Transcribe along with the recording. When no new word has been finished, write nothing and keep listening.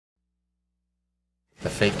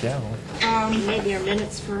fake gavel. Maybe our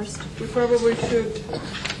minutes first. We probably should.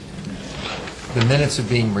 The minutes are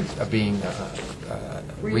being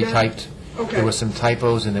retyped. Okay. There were some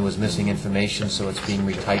typos and there was missing information, so it's being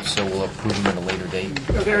retyped, so we'll approve them at a later date.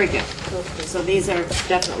 Oh, very good. So these are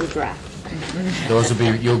definitely draft. Those will be,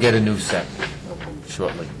 you'll get a new set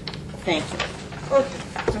shortly. Thank you. Okay,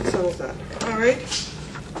 that settles that. All right.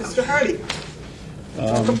 Mr. Hardy,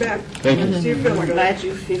 welcome back. Thank you. Do you feel I'm good? glad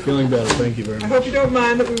you feel. Feeling better, thank you very I much. hope you don't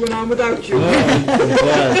mind that we went on without you. I'm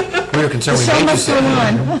glad. We were concerned we made you sick.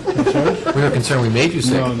 We were concerned we made you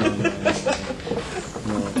sick. No.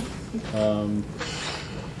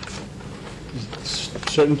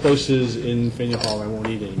 Certain places in Faneuil Hall I won't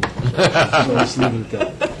eat anymore. So let's leave it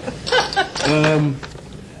at that.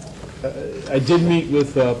 I did meet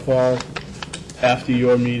with Paul after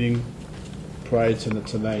your meeting prior to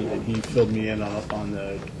tonight, and he filled me in on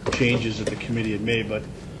the changes that the committee had made, but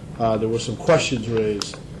there were some questions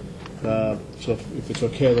raised. So if it's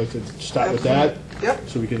okay, I'd like to start with that. Yep.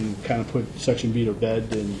 So we can kind of put section B to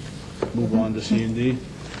bed and move on to C and D.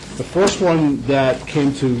 The first one that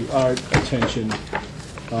came to our attention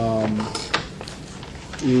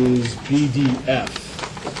is BDF,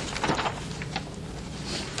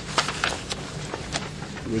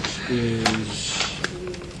 which is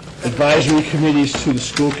advisory committees to the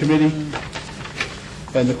school committee.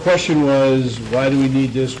 And the question was, why do we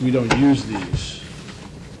need this? We don't use these.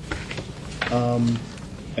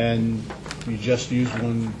 And we just used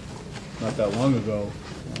one not that long ago.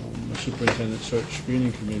 The superintendent search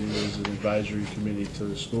screening committee was an advisory committee to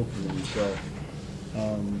the school committee. So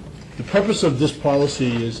the purpose of this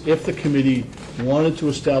policy is if the committee wanted to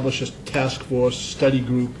establish a task force study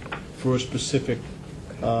group for a specific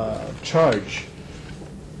charge,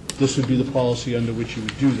 this would be the policy under which you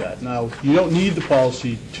would do that. Now, you don't need the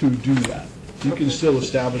policy to do that. You can still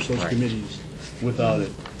establish those committees without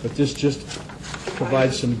it. But this just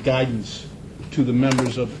provides some guidance to the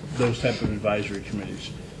members of those type of advisory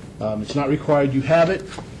committees. It's not required you have it,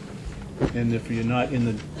 and if you're not in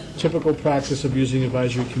the typical practice of using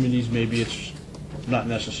advisory committees, maybe it's not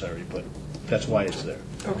necessary, but that's why it's there.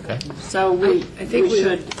 Okay. So we should Well, we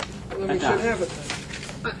should adopt. have it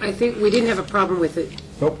then. I think we didn't have a problem with it.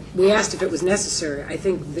 Nope. We asked if it was necessary. I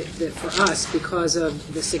think that for us, because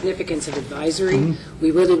of the significance of advisory,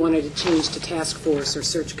 we really wanted to change to task force or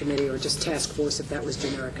search committee or just task force if that was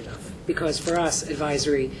generic enough. Because for us,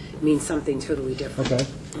 advisory means something totally different. Okay.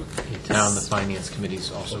 In town, the finance committee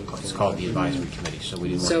is also, it's called the advisory committee, so we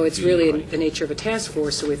didn't want to So it's confuse really anybody. the nature of a task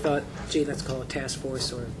force, so we thought, gee, let's call it task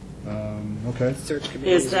force or Okay. search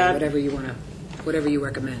committees that- or whatever you want to, whatever you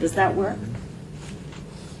recommend. Does that work?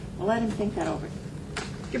 I'll let him think that over.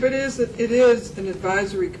 Yeah, but it is an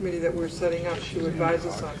advisory committee that we're setting up to advise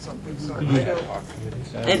us on something, so I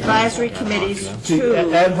don't. Advisory committees See, to ad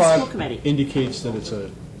the school hoc committee. indicates that it's a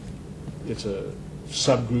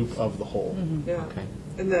subgroup of the whole. Yeah, Okay.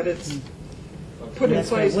 and that it's put in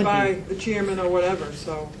That's what it place would by be. the chairman or whatever,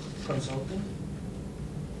 so,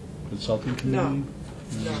 Consulting committee? no,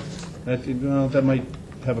 no. Well, that might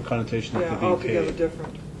have a connotation that Yeah, they're being altogether paid.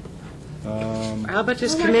 different. How about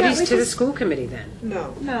just Well, why can't committees we to the just- school committee then?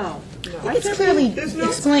 No, No. no. It's clearly There's no-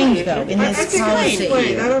 explained, though, in I this think it's policy.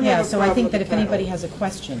 explained. I don't Yeah, have a so I problem think with that the if anybody title. has a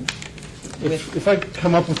question, If I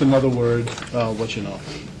come up with another word, I'll let you know.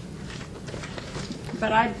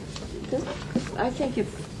 But I think if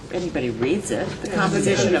anybody reads it, the Yeah,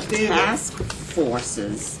 composition of understand it. task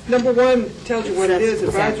forces, Number one tells you what it is.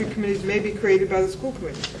 Exactly. Advisory committees may be created by the school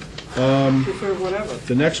committee. To serve whatever.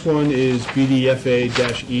 The next one is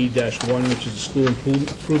BDFA-E-1, which is the school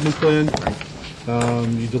improvement plan.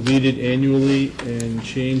 You deleted annually and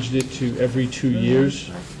changed it to every 2 years.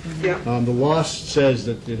 Yeah. The law says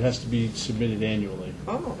that it has to be submitted annually.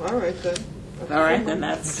 Oh, all right then. all right, then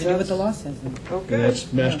that's, to do what the law says. then. And Okay. that's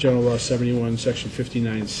Mass General Law 71, Section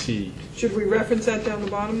 59C. Should we reference that down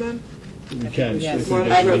the bottom then? You can. Yes. Why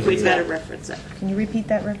don't I you think we reference better that? reference it. Can you repeat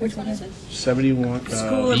that reference again? 71,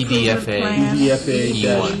 School improvement BDFA. plan.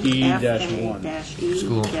 BDFA-E-1. BDFA-E-1.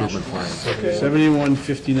 School improvement plan.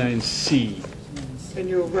 7159C. And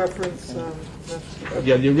you'll reference,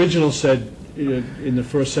 Yeah, the original said, in the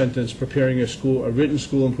first sentence, preparing a written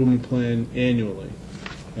school improvement plan annually.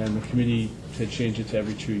 And the committee had changed it to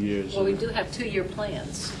every 2 years. Well, we do have 2-year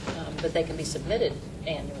plans, but they can be submitted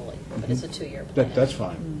annually, but it's a 2-year plan. That's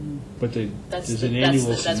fine. But there's an annual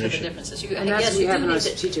That's where the submission. difference is. And that's Yes, what you you have do in our need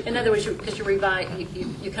strategic to, in plan. other words, because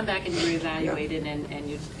you come back and you reevaluate it and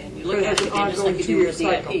you look But at it's it an again, just like you do ongoing with 2-year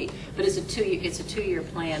DIP. cycle. But it's a 2-year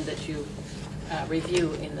plan that you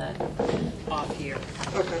review in the off year.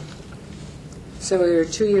 okay. So your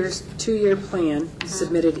two-year plan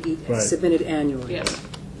submitted, Right. submitted annually. Yes.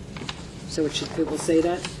 So it will say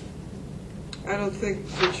that? I don't think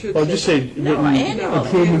it should. Well, just say No, written annual.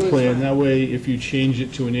 improvement Annual plan, plan. that way if you change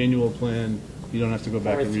it to an annual plan, you don't have to go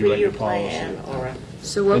back Or a and rewrite your 3-year policy. plan, or a,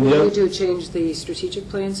 So what And will the we other- do, change the strategic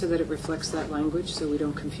plan so that it reflects that language, so we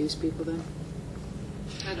don't confuse people then?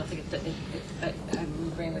 I don't think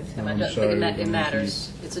I'm agreeing with him. I I'm don't sorry, think we're it going matters.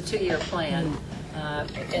 It's a 2-year plan.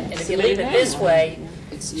 And if you leave it this way,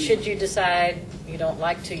 should you decide you don't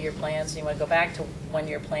like 2-year plans and you want to go back to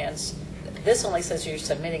 1-year plans, this only says you're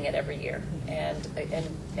submitting it every year. And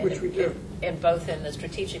Which we do. And both in the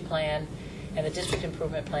strategic plan and the district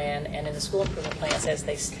improvement plan and in the school improvement plans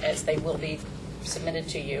as they will be submitted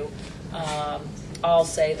to you, all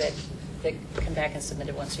say that they come back and submit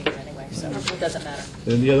it once a year anyway, so it doesn't matter.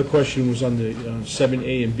 And the other question was on the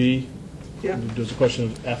 7A and B. Yeah. There was a question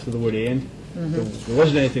of after the word "and." There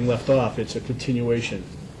wasn't anything left off, it's a continuation,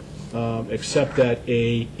 except that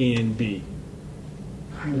A and B.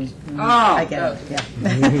 I oh, get it,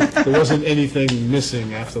 yeah. There wasn't anything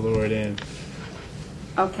missing after the word "and."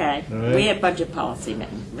 okay. All right. We had budget policy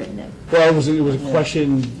written in. Well, it was a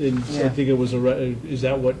question, and I Yeah. think it was is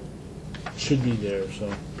that what should be there,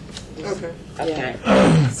 so, Okay. Okay.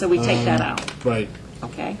 So we take that out, right.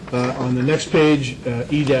 okay? On the next page,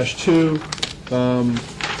 E-2,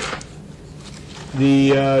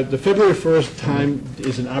 the February 1st time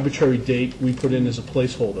is an arbitrary date we put in as a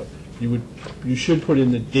placeholder. You should put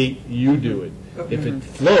in the date you do it. If it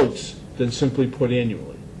floats, then simply put annually.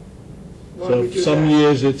 Why So don't we do some that?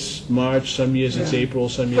 years it's March, some years it's April,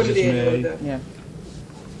 some years Put it's it annually May. then. Yeah.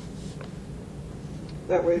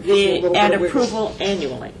 That way it gives you a The, little and bit of wiggle. approval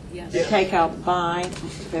annually. Yes. You take out by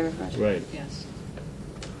February 1st. Right. Yes.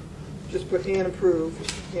 Just put and approve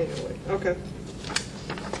annually. Okay.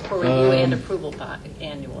 For review and approval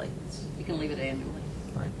annually. You can leave it annually.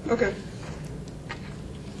 Okay.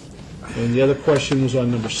 And the other question was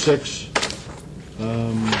on number 6,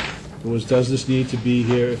 was does this need to be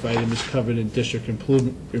here if item is covered in district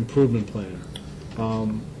improvement plan?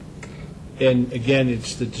 And again,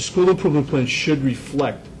 it's the school improvement plan should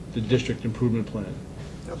reflect the district improvement plan.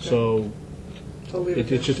 Okay. So So leave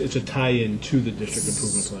it it's a tie-in to the district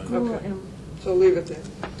improvement plan. there. Okay. So leave it there.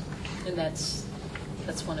 And that's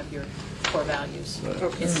one of your core values.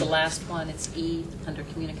 Okay. It's the last one, it's E, under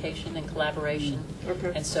communication and collaboration.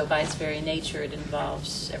 Okay. And so by its very nature, it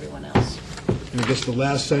involves everyone else. And I guess the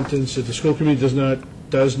last sentence, if the school committee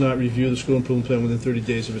does not review the school improvement plan within 30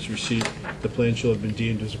 days of its receipt, the plan shall have been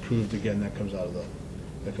deemed as approved. Again, that comes out of the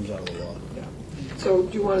law. Yeah. So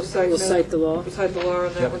do you want to cite? We'll cite the law. Cite the law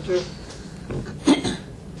on that Yep. one too?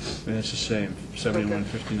 And it's the same,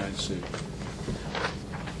 7159C.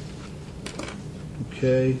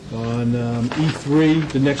 Okay, on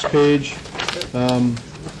E3, the next page,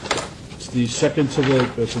 it's the second to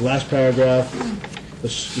it's the last paragraph. The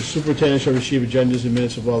superintendent shall receive agendas and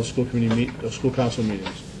minutes of all the school committee school council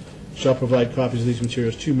meetings. Shall provide copies of these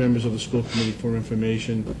materials to members of the school committee for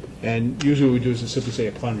information. And usually what we do is simply say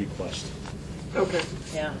upon request. Okay.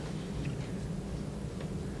 Yeah.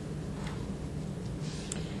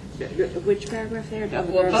 Which paragraph there? Well,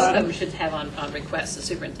 both of them should have on request, the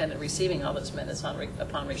superintendent receiving all those minutes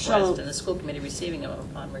upon request, So- and the school committee receiving them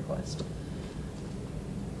upon request.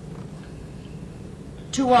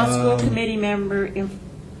 To all school committee member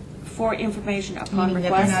for information You upon mean that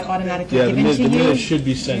they're not request. automatically Yeah, the given to you? minutes should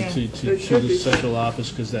be sent Yeah. to They should the be. central office,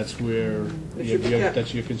 because that's where, They should be kept.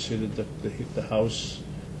 that's you're considered the house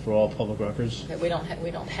for all public records. We don't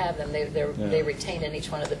have them, they're Yeah. retained in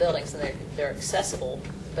each one of the buildings, and they're accessible,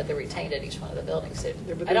 but they're retained at each one of the buildings.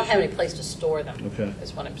 but I don't they have any should- place to store them, Okay.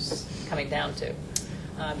 is what I'm coming down to.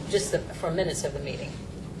 Just for minutes of the meeting.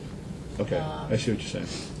 Okay, I see what you're saying.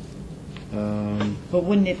 But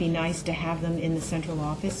wouldn't it be nice to have them in the central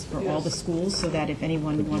office for all Yes. the schools, so that if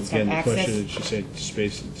anyone wants to Again, have the question access? is, she said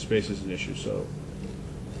space is an issue, so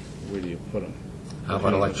where do you put them? How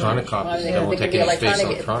about electronic Well, copies? they They won't can take be any space electronic,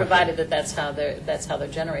 electronically. provided that that's how they're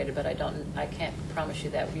generated, but I can't promise you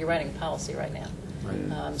that. You're writing policy right now.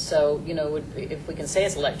 So, if we can say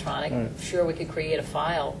it's electronic, Right. sure, we could create a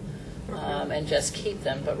file and just keep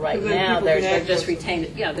them, but right So then now, people they're can just access retained,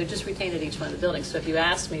 they're just retained at each one of the buildings. So if you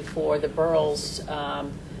asked me for the borough's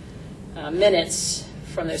minutes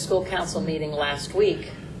from their school council meeting last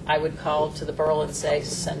week, I would call to the borough and say,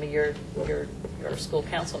 send me your school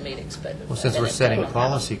council meetings, but. Well, since we're minutes, setting they don't have them.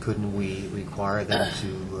 policy, couldn't we require them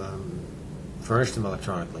to furnish them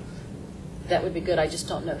electronically? That would be good. I just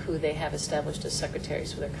don't know who they have established as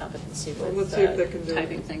secretaries for their competency Well, with let's see if they can do it.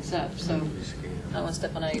 typing things up. So I don't want to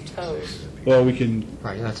step on any toes. Well, we can,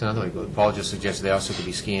 Right, that's another way to go. Paul just suggested they also could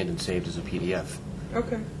be scanned and saved as a PDF.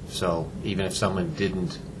 Okay. So even if someone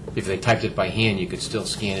didn't, if they typed it by hand, you could still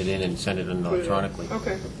scan it in and send it in Put it in. electronically.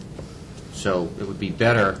 Okay. So it would be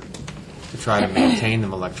better to try to maintain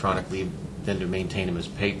them electronically than to maintain them as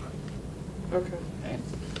paper. Okay.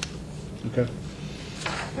 okay.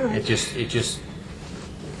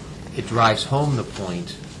 It drives home the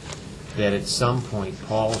point that at some point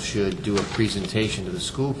Paul should do a presentation to the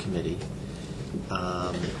school committee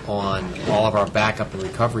on all of our backup and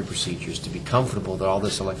recovery procedures to be comfortable that all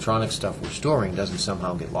this electronic stuff we're storing doesn't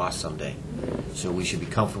somehow get lost someday. So we should be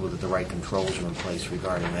comfortable that the right controls are in place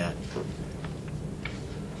regarding that.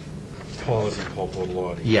 Paul isn't Paul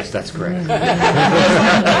Bordelot. Yes, that's correct.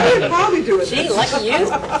 I would probably do it. Gee, lucky you.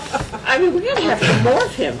 I mean, we're going to have some more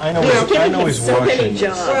of him. I know We're he's- I giving know him he's so many watching.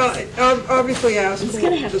 jobs. Well, obviously ask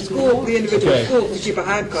gonna have the to school, the individual Okay. school to keep a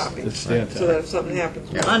hard copy, Let's so stay on that top. if something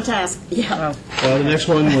happens. Yeah. On task, yeah. The next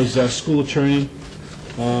one was school attorney,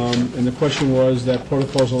 and the question was that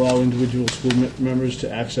protocols allow individual school members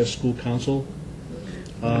to access school counsel.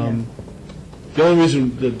 The only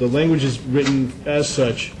reason, the language is written as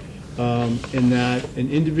such, in that an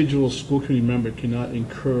individual school committee member cannot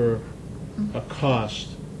incur a cost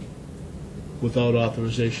without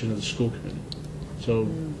authorization of the school committee. So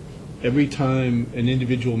every time an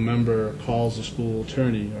individual member calls the school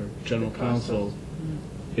attorney or general counsel,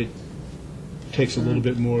 it takes a little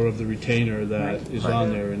bit more of the retainer that is on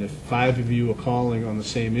there. And if 5 of you are calling on the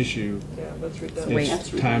same issue, Yeah, that's redundant. it's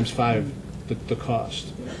times 5 the cost.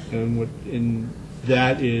 And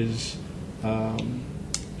that is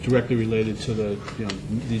directly related to the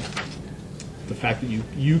fact that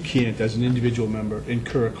you can't, as an individual member,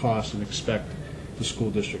 incur a cost and expect the school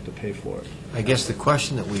district to pay for it. I guess the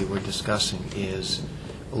question that we were discussing is,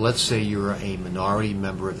 let's say you're a minority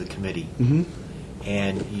member of the committee,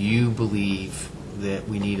 and you believe that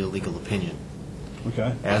we need a legal opinion.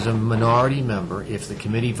 Okay. As a minority member, if the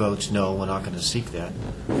committee votes no, we're not going to seek that,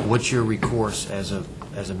 what's your recourse as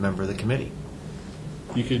a member of the committee?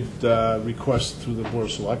 You could request through the Board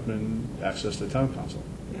of Selectmen access to town council.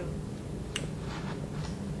 Yeah.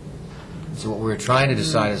 So what we're trying to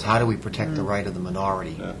decide is how do we protect the right of the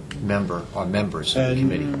minority member or members of the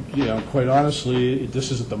committee? And, quite honestly,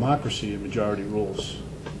 this is a democracy, and majority rules.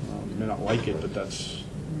 You may not like it, but that's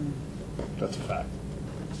a fact.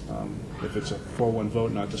 If it's a 4-1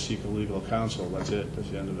 vote not to seek a legal counsel, that's it, that's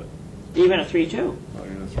the end of it. Even a 3-2. Well,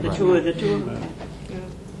 you're gonna The throw- two of them. Yeah.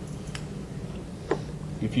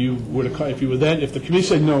 If you were to, if the committee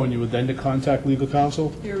said no and you were then to contact legal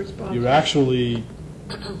counsel, You're responsible. you're actually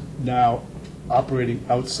now operating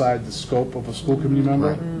outside the scope of a school committee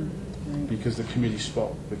member because the committee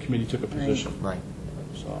spoke, the committee took a position, Right.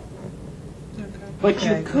 so. Okay. But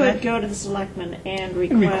you Okay. could go to the selectmen and And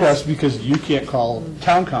request. request, because you can't call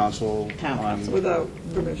town council Town on, council. Without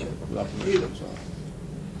permission. without permission, so.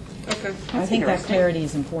 Okay. I That's think that interesting. clarity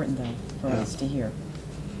is important, though, for us to hear.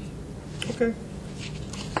 Okay.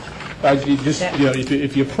 You just,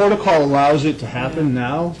 if your protocol allows it to happen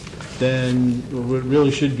now, then what it really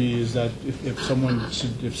should be is that if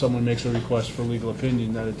someone makes a request for legal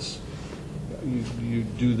opinion, that it's, you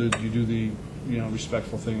do the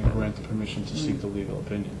respectful thing and grant the permission to seek the legal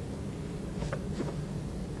opinion.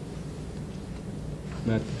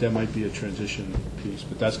 That might be a transition piece,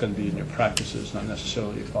 but that's going to be in your practices, not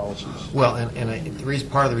necessarily your policies. Well,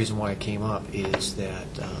 part of the reason why it came up is that,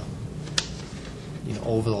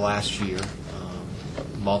 over the last year,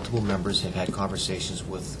 multiple members have had conversations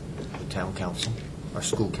with the town council, our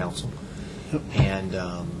school council, and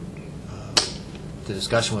the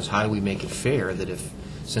discussion was how do we make it fair that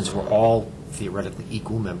since we're all theoretically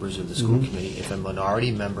equal members of the school committee, if a minority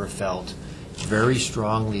member felt very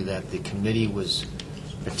strongly that the committee was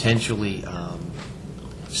potentially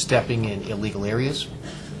stepping in illegal areas,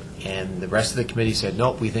 and the rest of the committee said,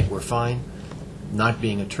 nope, we think we're fine, not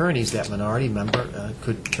being attorneys, that minority member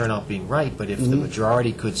could turn out being right, but if the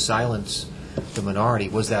majority could silence the minority,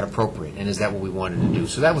 was that appropriate, and is that what we wanted to do?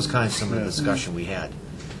 So that was kind of some of the discussion we had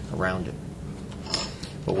around it.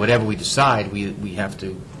 But whatever we decide, we have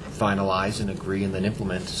to finalize and agree and then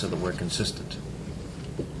implement so that we're consistent.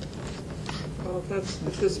 Well,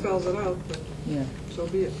 if this spells it out, then Yeah. so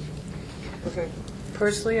be it. Okay.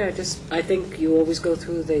 Personally, I think you always go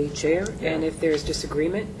through the chair, and if there's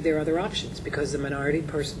disagreement, there are other options, because the minority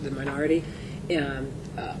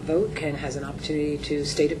vote has an opportunity to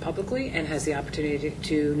state it publicly and has the opportunity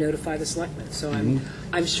to notify the selectmen. So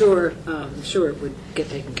I'm sure it would get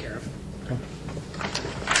taken care of.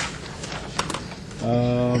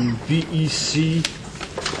 BEC,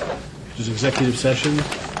 which is executive session.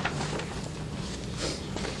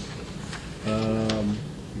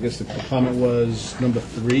 I guess the comment was number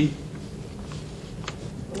 3.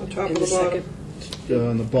 On the top In of the the bottom. second,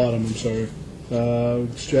 On the bottom, I'm sorry.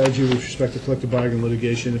 Strategy with respect to collective bargaining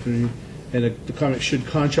litigation, if any, and the comment, should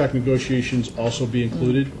contract negotiations also be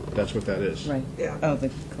included? That's what that is. Right. Yeah. Oh, the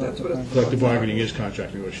That's what it's- Collective bargaining is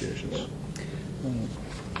contract negotiations. And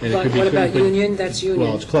it but could be- what about could- union? That's union.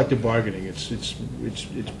 Well, it's collective bargaining. It's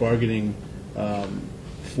bargaining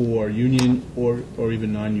for union or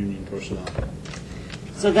even non-union personnel.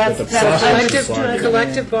 So that's, But the that's process-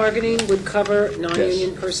 Collective bargaining would cover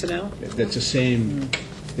non-union personnel? That's the same,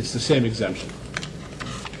 it's the same exemption.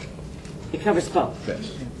 it covers both.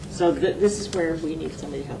 Yes. So this is where we need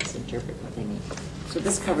somebody to help us interpret what they mean. So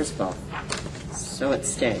this covers both. So it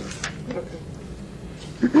stays. Okay.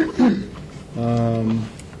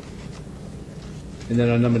 And then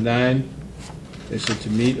on number 9, they said to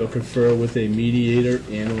meet or confer with a mediator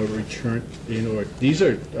and/or return, and/or, these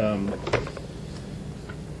are,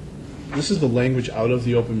 this is the language out of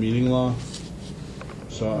the open meeting law,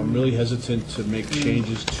 so I'm really hesitant to make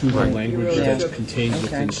changes to the Right. language You really that's should. contained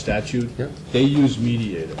within Okay. statute. Yep. They use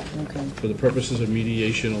mediator Okay. for the purposes of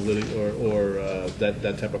mediation or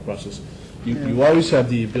that type of process. You always have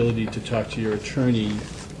the ability to talk to your attorney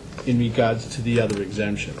in regards to the other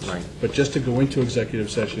exemptions. Right. But just to go into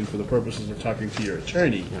executive session for the purposes of talking to your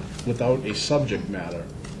attorney without a subject matter,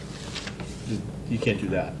 you can't do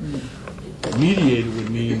that. A mediator would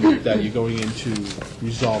mean that you're going in to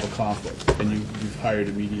resolve a conflict, and you've hired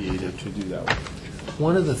a mediator to do that.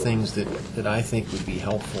 One of the things that I think would be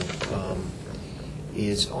helpful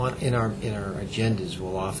is in our agendas,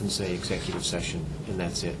 we'll often say executive session, and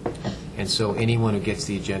that's it. And so anyone who gets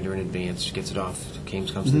the agenda in advance, gets it off,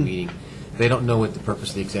 comes to the meeting, they don't know what the purpose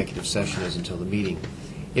of the executive session is until the meeting.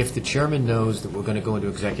 If the chairman knows that we're going to go into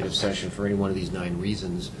executive session for any one of these 9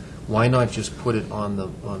 reasons, why not just put it on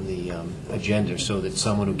the agenda so that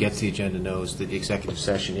someone who gets the agenda knows that the executive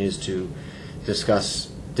session is to discuss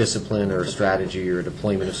discipline or strategy or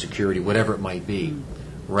deployment of security, whatever it might be,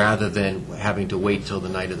 rather than having to wait till the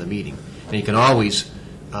night of the meeting. And you can always,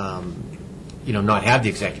 not have the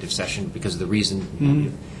executive session because of the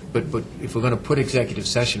reason. But if we're going to put executive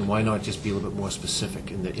session, why not just be a little bit more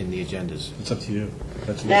specific in the agendas? It's up to you.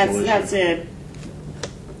 That's a local issue. That's it.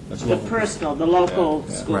 That's The local. personal, the local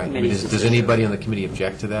school Right. I mean, committee's does decision. anybody on the committee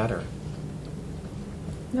object to that, or?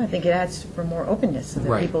 No, I think it adds for more openness so that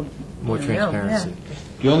Right. people More know, transparency. yeah.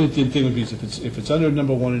 The only thing would be is if it's under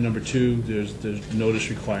number 1 and number 2, there's notice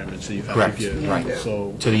requirements that you have Correct, to give. right.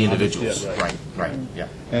 So To the individuals, Yeah, right, yeah.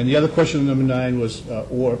 And the other question on number 9 was,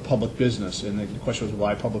 or public business, and the question was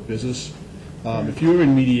why public business? If you were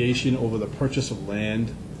in mediation over the purchase of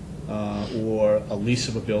land or a lease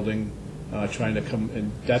of a building, trying to come,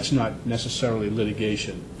 and that's not necessarily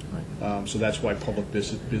litigation. So that's why public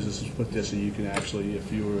businesses put this, and you can actually,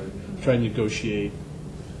 if you were trying to negotiate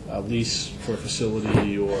a lease for a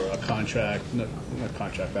facility or a contract, not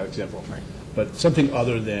contract, bad example, but something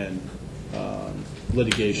other than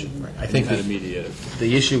litigation. I think you had that- a mediator.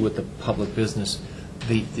 The issue with the public business,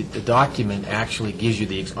 the document actually gives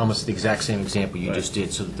you almost the exact same example you Right. just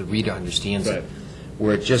did, so that the reader understands Right. it.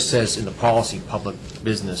 Where it just says in the policy, public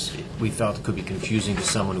business, we felt it could be confusing to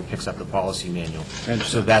someone who picks up the policy manual. And-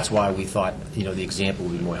 So that's why we thought, the example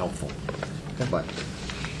would be more helpful. But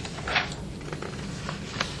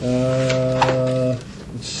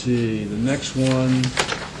Let's see, the next one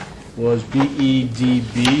was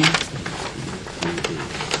BEDB,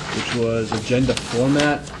 which was agenda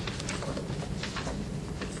format.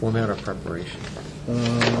 format or preparation?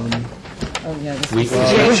 Oh, yeah, this We- is.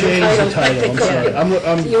 I changed the title, I'm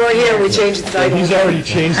sorry. You weren't here, we changed the title. He's already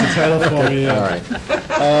changed the title for me. All right.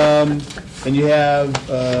 And you have,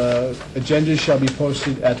 agendas shall be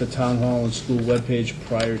posted at the town hall and school webpage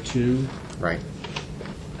prior to. Right.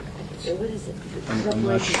 So what is it? I'm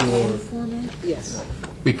not sure. Yes.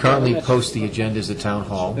 We currently post the agendas at Town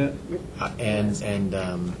Hall Yeah. and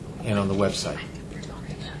on the website.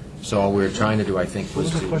 So all we were trying to do, I think, was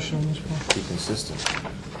to on this one? be consistent.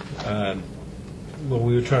 Well,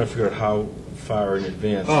 we were trying to figure out how far in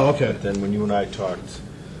advance. Oh, okay. But then when you and I talked,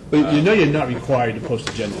 But you know you're not required to post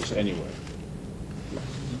agendas anyway.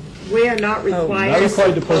 We are not You're required. not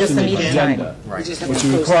required to post Just an the meeting time. agenda. We Right. just have What to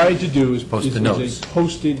you're post required to do is Post the is notice. a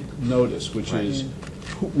posted notice, which is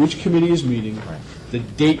which committee is meeting, Right. the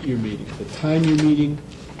date you're meeting, the time you're meeting,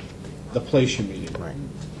 the place you're meeting. Right.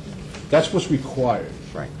 That's what's required.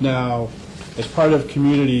 Right. Now, as part of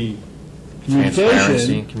community Transparency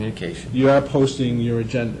communication, and communication. you are posting your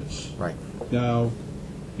agendas. Right. Now,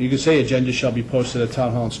 You could say agenda shall be posted at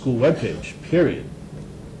Town Hall and School webpage, period.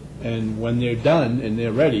 And when they're done and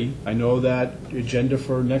they're ready, I know that agenda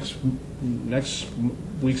for next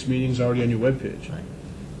week's meeting is already on your webpage.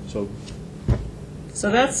 So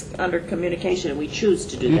So that's under communication, and we choose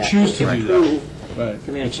to do you that. choose to We do approve that. Right. It's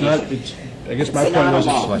Communication. not, I guess my It's point not was, a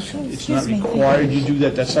law. it's not required you do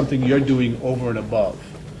that. That's something you're doing over and above.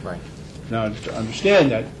 Right. Now, to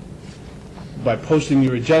understand that, by posting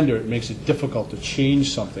your agenda, it makes it difficult to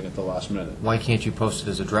change something at the last minute. Why can't you post it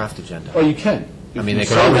as a draft agenda? Or you can. I mean, If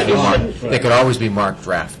they you could always be decide marked, to. they could always be marked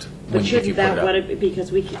draft. But if you shouldn't put it that, up. what it, because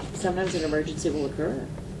sometimes an emergency will occur.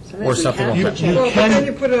 Sometimes Or we something have will to happen. change. Well, but can- then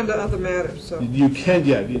you put it under other matters, so. You can,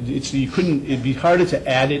 yeah, you couldn't, it'd be harder to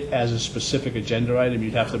add it as a specific agenda item.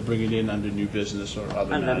 You'd have to bring it in under new business or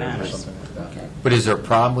other Under matters or matters. something like that. Okay. But is there a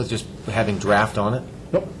problem with just having draft on it?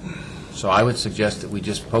 Nope. So I would suggest that we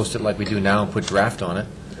just post it like we do now and put draft on it,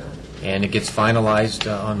 and it gets finalized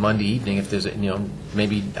on Monday evening if there's,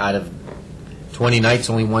 maybe out of 20 nights,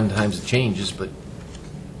 only one times it changes, but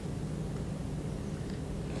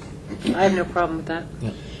I have no problem with that.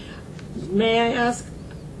 May I ask,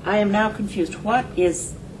 I am now confused, what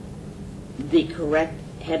is the correct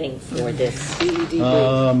heading for this?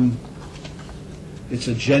 BEDB. It's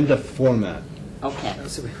agenda format. Okay,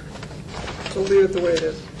 So leave it the way it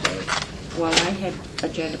is. well, I had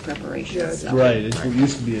agenda preparation, Yeah. so. Right, it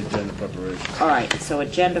used to be agenda preparation. All right, so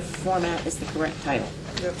agenda format is the correct title.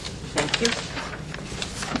 Yep. Thank you.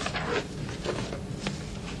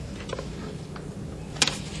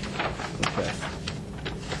 Okay.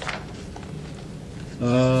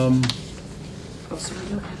 Oh, so we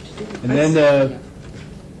don't have to do it. And then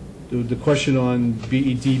the question on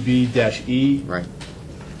BEDB-E, right.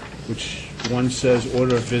 which one says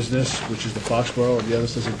order of business, which is the Foxborough, and the other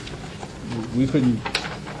says,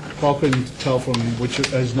 Paul couldn't tell from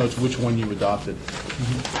his notes which one you adopted.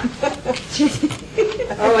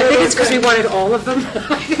 Oh, I think it's because we wanted all of them.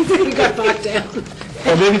 I think we got bogged down.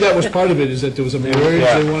 Or maybe that was part of it, is that there was a marriage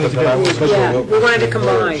they wanted to get. Yeah, we wanted to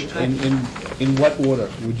combine. In what order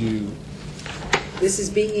would you? This is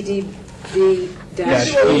BEDB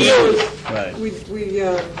Dash dash E. E. Right. We do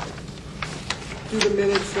the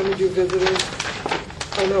minutes, then we do visitors.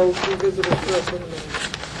 Oh, no, we do visitors first, and then.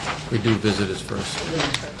 We do visitors first.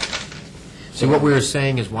 See, what we were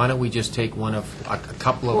saying is, why don't we just take a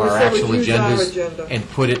couple of Or our so we actual use our agendas agenda. and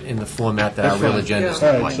put it in the format that our That's real fine. agendas Yeah.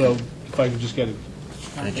 All look right, so like, if I could just get it.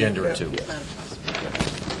 an agenda or two.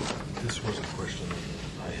 This was a question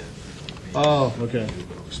I had. Oh, okay.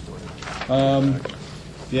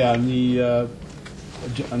 Yeah, on the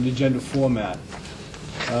agenda format,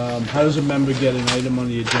 how does a member get an item on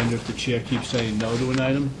the agenda if the chair keeps saying no to an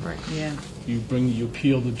item? Right. Yeah. You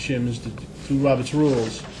appeal the chairman's, through Robert's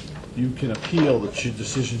rules, you can appeal the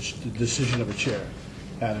decision of a chair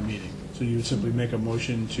at a meeting. So you would simply make a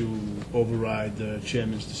motion to override the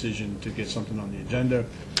chairman's decision to get something on the agenda.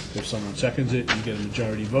 If someone seconds it, you get a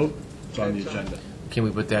majority vote, it's on the agenda. Can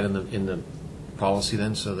we put that in the policy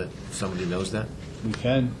then, so that somebody knows that? We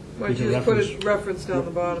can. Why We don't can you just put reference- it reference down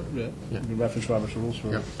the bottom? Yeah, you can reference Robert's rules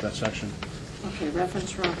for Yep. that section. Okay,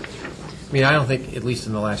 reference Robert's rules. I mean, I don't think, at least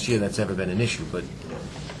in the last year, that's ever been an issue, but,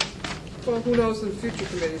 Well, who knows in future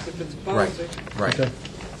committees if it's a right, policy? right. Okay.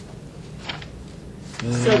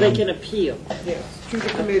 So they can appeal. Yes, to the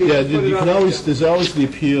committee. Yeah, put it you on can the always, agenda. there's always the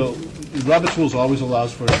appeal, Robert's rules always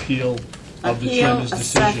allows for appeal of the Appeal, chairman's a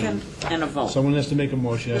decision. second, and a vote. Someone has to make a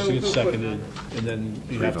motion, has to get Who put it seconded, and then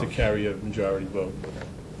you Three have to votes. carry a majority vote.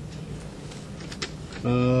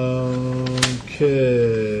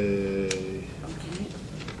 Okay. Okay.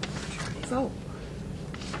 Vote.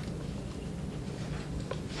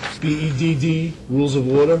 BEDD, rules of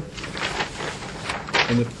order.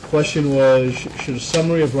 And the question was, should a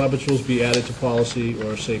summary of Robert's rules be added to policy,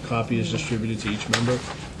 or say copy is distributed to each member?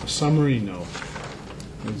 A summary, no.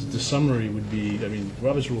 The summary would be, I mean,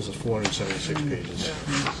 Robert's rules is 476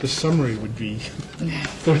 pages. The summary would be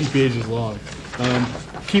 30 pages long.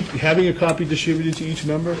 Keep having a copy distributed to each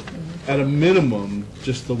member. At a minimum,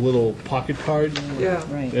 just the little pocket card. Yeah.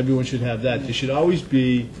 Right. Everyone should have that. There should always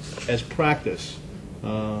be, as practice,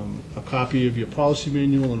 a copy of your policy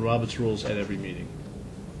manual and Robert's rules at every meeting,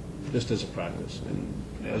 just as a practice. And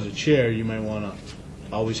as a chair, you might want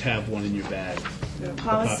to always have one in your bag.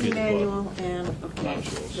 Policy of the book. manual and, okay.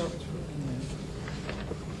 Robert's rules.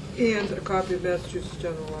 And a copy of Massachusetts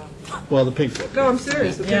General Law. Well, the pink book. No, I'm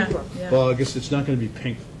serious, the Yeah. pink one. Well, I guess it's not going to be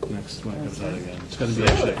pink next when it comes out again. It's going to be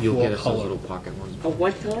actually a You'll get us those four-color. little pocket ones. A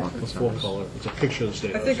what color? A four-color. It's a picture of the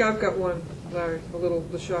state I house. think I've got one, Larry,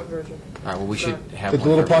 the short version. All right, well, we should have The one.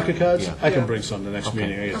 little for pocket cards? everybody. I can Yeah. bring some the next Okay.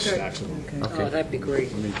 meeting. I got Okay. stacks of them. Yeah. Okay. Oh, that'd be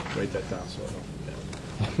great. Let me write that down.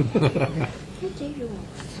 So, What day do you want?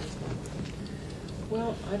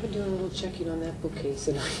 Well, I've been doing a little checking on that bookcase,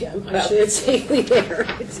 and I'm sure it's safely there.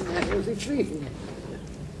 It's a matter of retrieving it.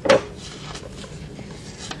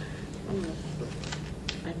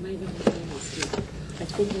 I might have been doing this too. I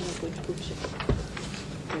think I have which bookshelf.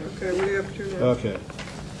 Okay, what do you have to now? Okay.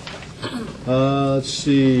 Let's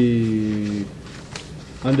see.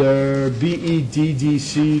 Under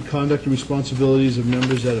BEDDC, conduct and responsibilities of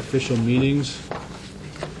members at official meetings.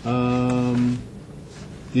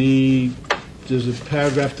 There's a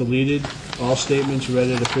paragraph deleted. All statements read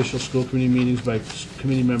at official school committee meetings by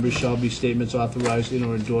committee members shall be statements authorized in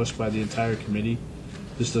or endorsed by the entire committee.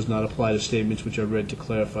 This does not apply to statements which are read to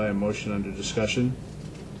clarify a motion under discussion.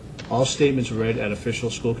 All statements read at official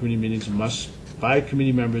school committee meetings by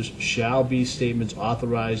committee members shall be statements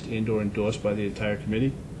authorized and or endorsed by the entire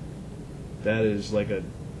committee. That is like a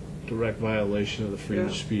direct violation of the freedom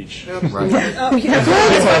of speech. Absolutely. Right. Oh, yeah,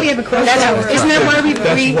 that's why we have a crossover. Isn't that why we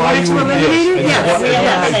wanted to eliminate it? We Yes.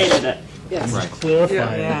 eliminated it. Yes. Right.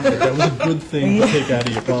 Clarifying Yeah. that was a good thing to take out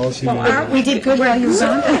of your policy. manual. We did good while he was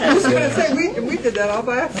on. I was going to say, we did that all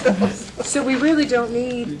by ourselves. So we really don't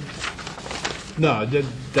need, No, that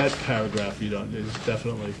paragraph you don't, is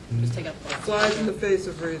definitely, Just take out the Flies in the face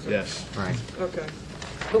of reason. yes. Right. Okay,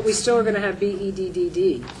 but we still are going to have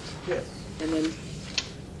BEDDD, yes, and then,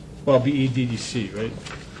 Well, BEDDC, right?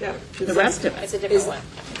 yeah. The rest of it. It's a different one.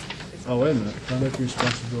 Oh, wait a minute, conduct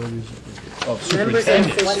responsibilities of members and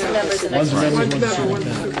superintendent. One's the members and One's the that's members, One one's the member, one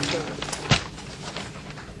superintendent.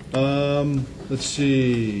 superintendent. Let's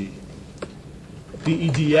see,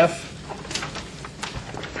 BEDF,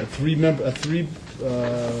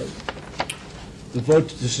 the vote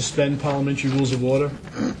to suspend parliamentary rules of order.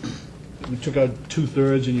 We took out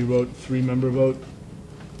 2/3 and you wrote 3-member vote,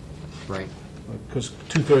 Right. because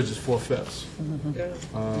 2/3 is 4/5.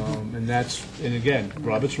 Yeah. And that's, and again,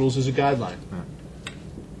 Robert's Rules is a guideline.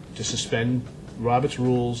 To suspend Robert's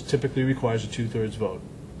Rules typically requires a 2/3 vote,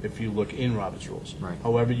 if you look in Robert's Rules. Right.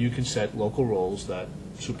 However, you can set local rules that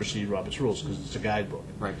supersede Robert's Rules, because it's a guidebook.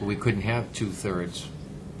 Right, but we couldn't have 2/3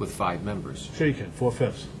 with 5 members. Sure you can,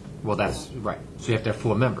 4/5. Well, that's, right. So you have to have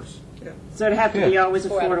 4 members. So it'd have to be always a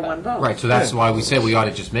 4 out of 4-to-1 vote. Right, so that's why we said we ought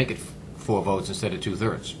to just make it 4 votes instead of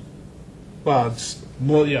 2/3. Well, it's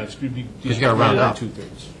more, yeah, it's. you gotta round up.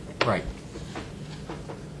 2/3. Right.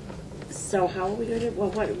 So how are we going to, well,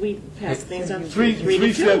 what, we pass things on Three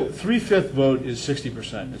 3-2. 3/5 vote is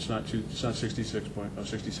 60%. It's not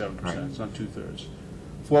 67%. It's not 2/3.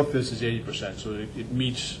 4/5 is 80%, so it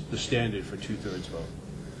meets the standard for 2/3 vote.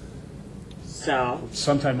 So,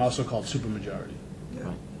 Sometimes also called supermajority.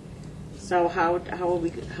 so how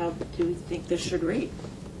do you think this should read?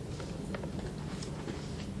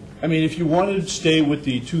 I mean, if you want to stay with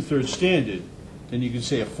the 2/3 standard, then you can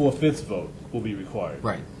say a 4/5 vote will be required.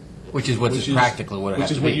 Right. Which is what's practically what it has Which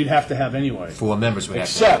to is what you'd be. have to have anyway. 4 members would have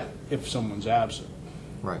to. Except if someone's absent.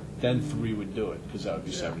 Right. Then 3 would do it, because that would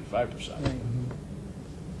be 75%.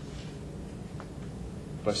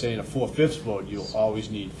 By saying a 4/5 vote, you'll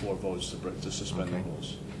always need 4 votes to suspend the Okay.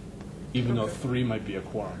 rules, even though 3 might be a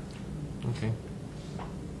quorum. Okay.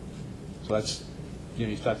 So that's,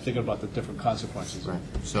 you start thinking about the different consequences. Right.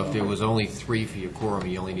 So if there was only 3 for your quorum,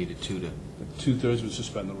 you only needed 2 to, 2/3 would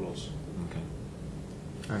suspend the rules. okay.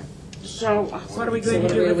 All right. So what are we going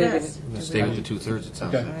to do with this? We're gonna stay with the 2/3, it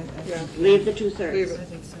sounds Okay. like. Yeah, Leave the leave 2/3. it.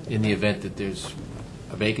 In the event that there's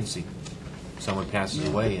a vacancy, someone passes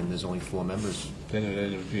away and there's only 4 members. Then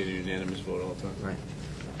it would be a unanimous vote all the time. Right.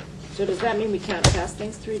 So does that mean we can't pass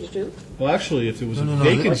things 3-2? Well, actually, if there was a No, no, no.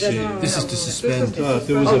 vacancy, This is to suspend. if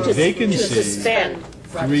there was Oh, a to vacancy, suspend.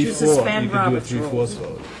 3/4, suspend you could do a Robert's 3/4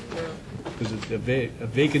 vote. Because a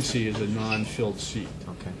vacancy is a non-filled seat.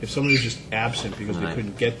 Okay. If somebody was just absent because they Right.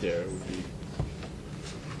 couldn't get there, it would be.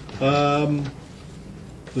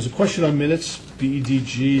 There's a question on minutes,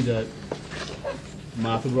 BEDG, that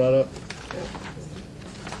Martha brought up.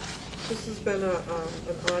 This has been an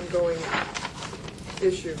ongoing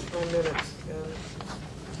issue on minutes, and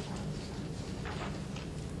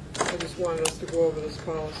I just wanted us to go over this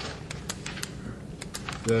policy.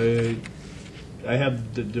 There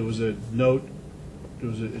was a note, there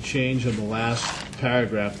was a change on the last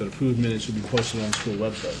paragraph that approved minutes would be posted on the school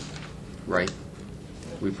website. Right.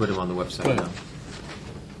 We put them on the website Right. now.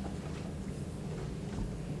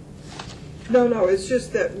 No, it's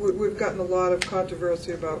just that we've gotten a lot of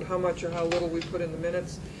controversy about how much or how little we put in the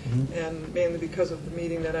minutes, and mainly because of the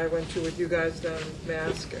meeting that I went to with you guys down in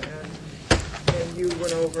Mask, and you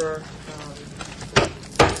went over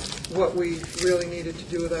what we really needed to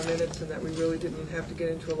do with our minutes, and that we really didn't have to get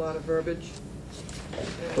into a lot of verbiage.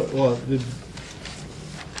 And- Well,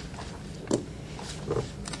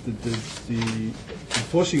 the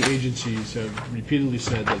enforcing agencies have repeatedly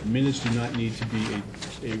said that minutes do not need to be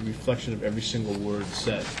a reflection of every single word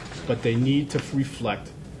said, but they need to reflect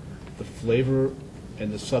the flavor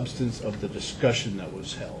and the substance of the discussion that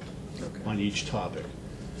was held on each topic.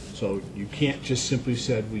 So you can't just simply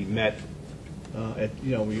said we met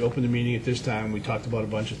we opened the meeting at this time, we talked about a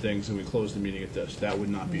bunch of things, and we closed the meeting at this. That would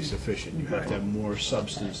not be sufficient. You have to have more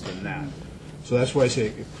substance than that. So that's why I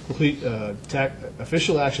say complete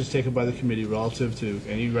official actions taken by the committee relative to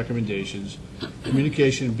any recommendations,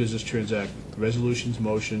 communication and business transact, resolutions,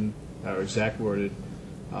 motion, are exact worded,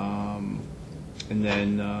 and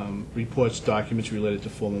then reports, documents related to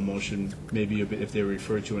formal motion, maybe if they're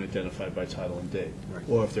referred to and identified by title and date,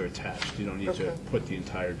 or if they're attached. You don't need to put the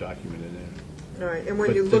entire document in there. All right, and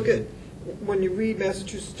when you look at, when you read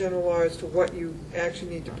Massachusetts general law as to what you actually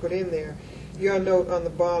need to put in there, your note on the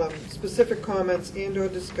bottom, specific comments and/or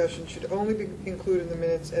discussion should only be included in the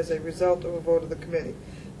minutes as a result of a vote of the committee.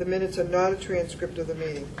 The minutes are not a transcript of the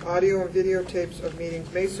meeting. Audio and videotapes of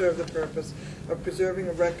meetings may serve the purpose of preserving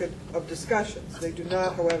a record of discussions. They do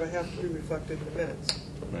not, however, have to be reflected in the minutes.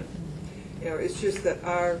 Right. You know, it's just that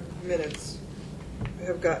our minutes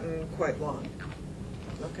have gotten quite long.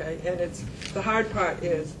 Okay, and the hard part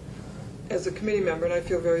is, as a committee member, and I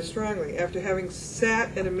feel very strongly, after having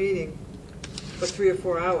sat at a meeting for 3 or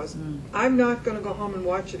 4 hours, I'm not going to go home and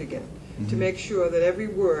watch it again to make sure that every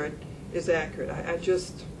word is accurate. I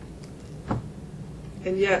just,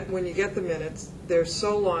 and yet, when you get the minutes, they're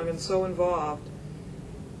so long and so involved,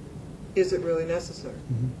 is it really necessary?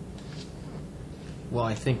 Well,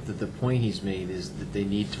 I think that the point he's made is that they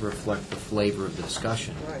need to reflect the flavor of the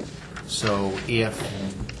discussion. Right. So if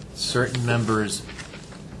certain members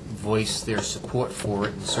voice their support for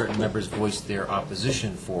it and certain members voice their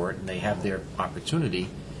opposition for it, and they have their opportunity,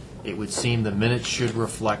 it would seem the minutes should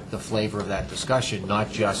reflect the flavor of that discussion,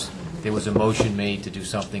 not just there was a motion made to do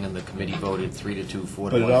something and the committee voted 3-2, 4-1,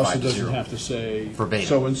 5-0. But it also doesn't have to say verbatim.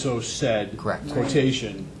 So-and-so said, Correct.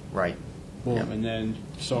 quotation, Right. boom, Yep. and then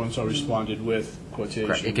so-and-so responded with quotation.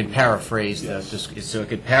 Correct. It can paraphrase so it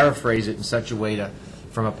could paraphrase it in such a way to,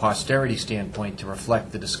 from a posterity standpoint, to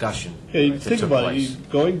reflect the discussion Yeah, you that think took about place. it,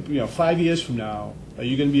 going, 5 years from now, are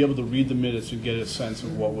you going to be able to read the minutes and get a sense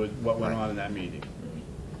of what went on in that meeting?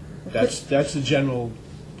 That's the general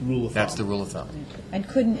rule of thumb. That's the rule of thumb. And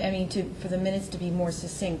for the minutes to be more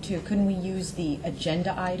succinct too, couldn't we use the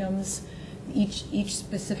agenda items, each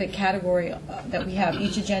specific category that we have,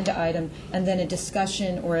 each agenda item, and then a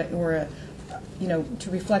discussion or a to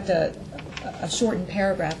reflect a shortened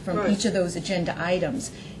paragraph from Right. each of those agenda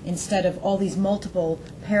items, instead of all these multiple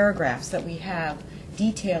paragraphs that we have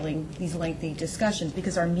detailing these lengthy discussions,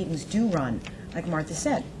 because our meetings do run, like Martha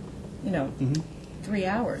said, 3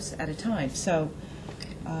 hours at a time. So,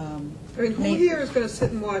 I mean, who here is going to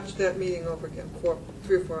sit and watch that meeting over again for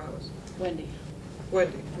 3 or 4 hours? Wendy.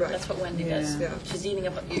 Wendy, right. That's what Wendy does. Yeah. She's eating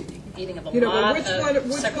up a You know, lot but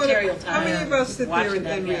of secretarial time. how many of us sit there watching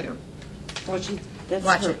and read that them? Watching, that's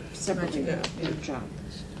Watch her it. separately, Yeah. her job.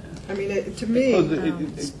 I mean, to me,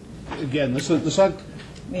 Again, let's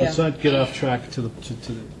not get off track to the.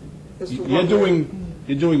 it's for You're one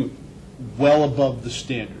doing well above the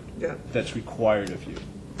standard Yeah. that's required of you.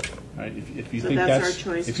 Right? If you So think that's our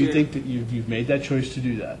choice if you to- think that you've made that choice to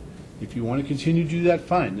do that, if you want to continue to do that,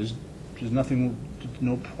 fine. There's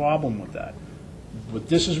no problem with that. What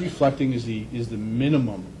this is reflecting is the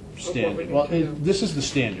minimum we standard. need Well, to do. this is the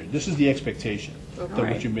standard. This is the expectation that what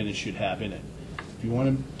Right. your minutes should have in it. If you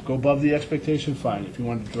want to go above the expectation, fine. If you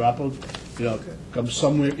want to drop come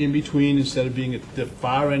somewhere in between, instead of being at the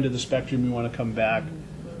far end of the spectrum, you want to come back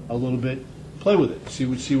a little bit, play with it.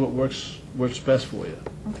 See what works best for you.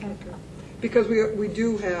 Okay. Because we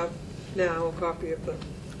do have now a copy of the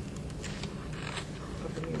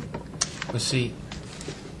meeting. Well, see,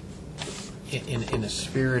 in the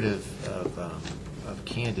spirit of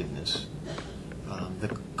candidness, the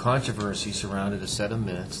controversy surrounded a set of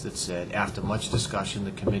minutes that said, after much discussion,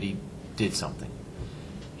 the committee did something.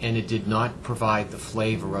 And it did not provide the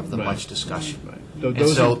flavor of the Right. much discussion. Right. And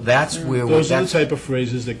so that's where Those are the that's type of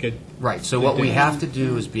phrases that get. right. So what we have to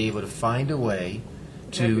do is be able to find a way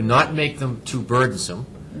to not make them too burdensome,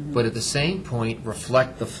 but at the same point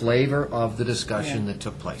reflect the flavor of the discussion that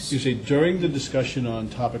took place. You say, during the discussion on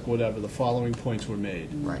topic whatever, the following points were made.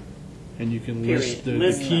 Right. And you can Period. list the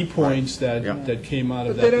List key them. points that Yeah. that came out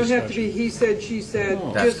of But that they discussion. don't have to be he said, she said,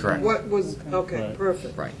 No. That's just correct. what was, okay, Right.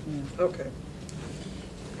 perfect. Right. Okay.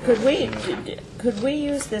 Could we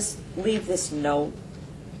use this, leave this note?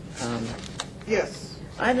 Yes,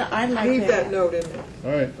 I'd like leave to- that note in there,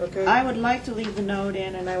 All right. okay? I would like to leave the note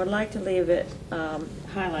in, and I would like to leave it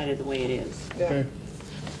highlighted the way it is. Yeah. Okay.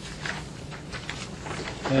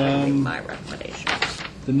 I make my recommendation.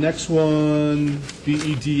 The next one,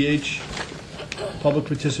 BEDH, public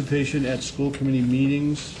participation at school committee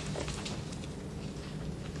meetings.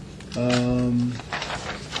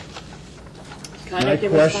 My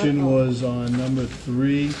question was on number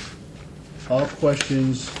 3. All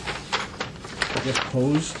questions that get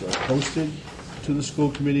posed or posted to the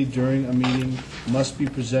school committee during a meeting must be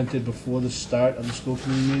presented before the start of the school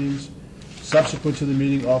committee meetings. Subsequent to the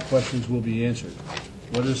meeting, all questions will be answered.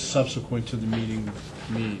 What does subsequent to the meeting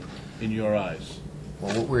mean in your eyes?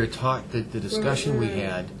 Well, what we were the discussion we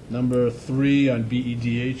had, Number 3 on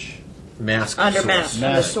BEDH. mask Under source. mask, under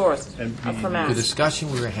Mask. source, And for The mask.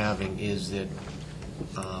 discussion we were having is that,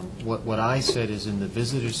 what I said is in the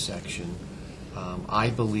visitors section, I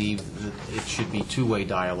believe that it should be two-way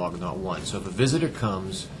dialogue, not one. So if a visitor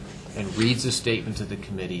comes and reads a statement to the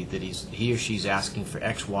committee that he or she's asking for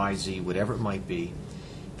X, Y, Z, whatever it might be,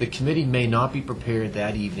 the committee may not be prepared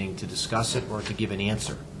that evening to discuss it or to give an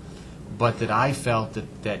answer. But that I felt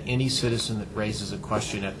that any citizen that raises a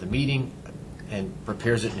question at the meeting and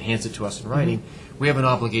prepares it and hands it to us in writing, we have an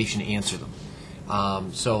obligation to answer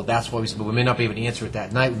them. So that's why we said, but we may not be able to answer it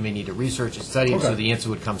that night, we may need to research and study it, so Okay. the answer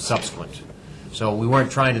would come subsequent. So we weren't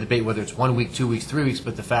trying to debate whether it's 1 week, 2 weeks, 3 weeks,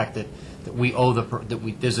 but the fact that we owe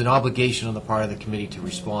there's an obligation on the part of the committee to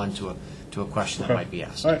respond to a question that Okay. might be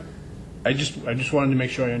asked. All right. I just wanted to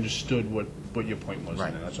make sure I understood what your point was,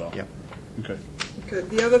 Right. and that's all. Yep. Okay. Okay,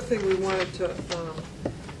 the other thing we wanted to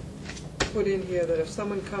put in here, that if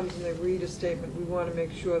someone comes and they read a statement, we want to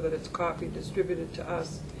make sure that it's copied, distributed to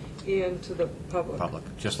us and to the public. Public,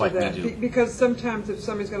 just So like we that- do. Because sometimes if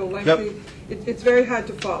somebody's got a lengthy, it's very hard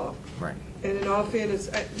to follow. Right. And in all fairness,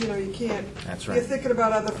 you can't. That's right. You're thinking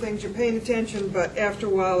about other things, you're paying attention, but after a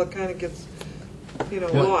while, it kind of gets,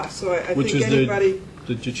 Well, lost. So I Which think is anybody,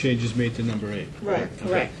 the changes made to number 8. right.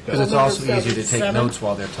 Correct. Because it's Well, also number easier to take 7. notes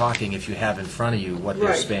while they're talking if you have in front of you what they're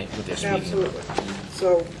Right. speaking about. Absolutely.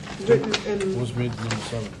 So, written, What and was made to number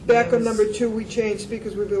 7? back on number 2, we changed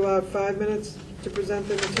speakers will be allowed 5 minutes to present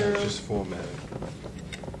their material. Just formatting.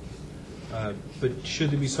 But should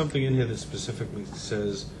there be something in here that specifically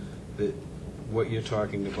says that what you're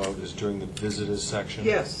talking about is during the visitors section?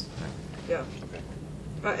 Yes, yeah. Okay.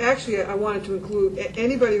 Actually, I wanted to include,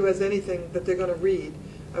 anybody who has anything that they're going to read,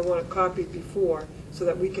 I want to copy before, so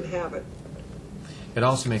that we can have it. It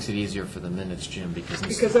also makes it easier for the minutes, Jim, because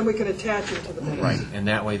Then we can attach it to the minutes. right, and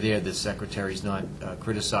that way there, the secretary's not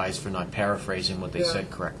criticized for not paraphrasing what they Yeah. said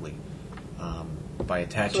correctly. By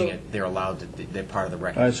attaching So- it, they're allowed to, they're part of the All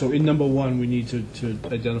record. right, so in number 1, we need to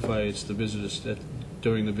identify it's the visitors,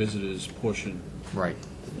 during the visitors portion. Right.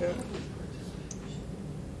 Yeah.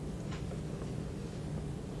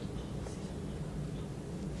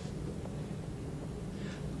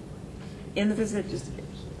 In the visitors,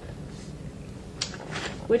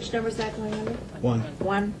 which number is that going under? 1,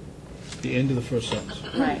 1? the end of the first sentence.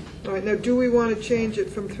 Right. All right, now, do we want to change it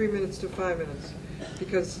from 3 minutes to 5 minutes?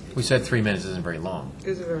 Because We said 3 minutes isn't very long. it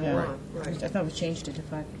isn't very Yeah. long, I right? thought we changed it to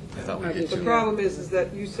 5. I thought we I did. did The problem is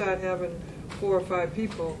that you start having 4 or 5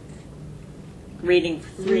 people Reading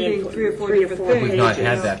reading 3 or 4 different things. We've not you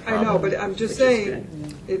had know. that I know, problem. but I'm just Which is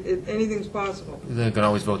saying, anything's possible. They can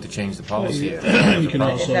always vote to change the policy. if they You have a can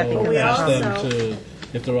problem. also that becomes We ask them also- to,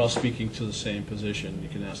 if they're all speaking to the same position, you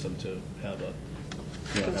can ask them to have have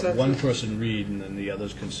Consensus. one person read, and then the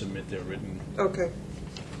others can submit their written. Okay.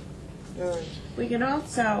 All right. We can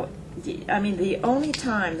also, the only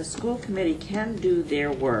time the school committee can do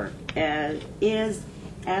their work is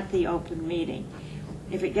at the open meeting.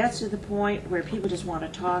 If it gets to the point where people just want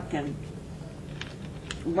to talk and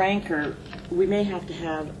rancor, we may have to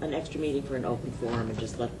have an extra meeting for an open forum and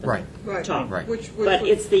just let them Right. Right. talk. Right. Which But would-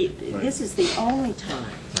 it's this is the only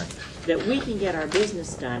time Right. that we can get our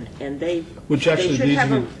business done, and they Which actually should leads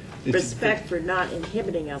have me- a it's- respect for not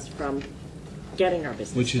inhibiting us from getting our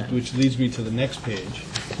business done. Which leads me to the next page,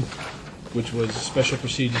 which was special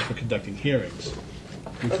procedures for conducting hearings,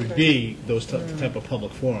 which would Okay. be those type of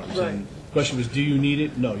public forums. Right. And the question was, do you need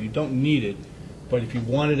it? No, you don't need it, but if you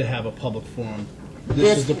wanted to have a public forum,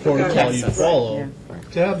 this is the protocol you Yes. follow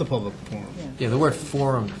to have the public forum. Yeah, the word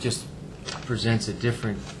forum just presents a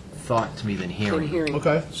different thought to me than hearing. Hearing.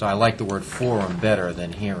 Okay, So I like the word forum better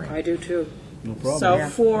than hearing. I do too. no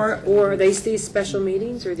problem. So Or are these special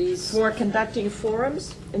meetings, or these? for conducting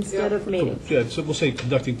forums instead Yeah. of meetings? Yeah, so we'll say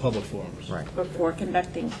conducting public forums. Right. For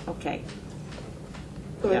conducting, okay.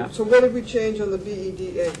 All right, Yeah. So what did we change on the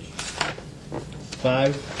BEDH?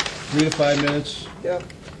 3 to 5 minutes, Yeah.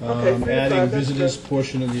 Okay, 3 to 5, adding that's visitors good.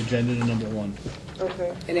 portion of the agenda to number 1.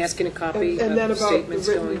 Okay. And asking a copy And then of about the statements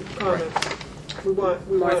written going. comments. We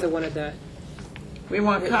want, Martha wanted that. We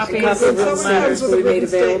want copies Copy of of the those letters. letters will be made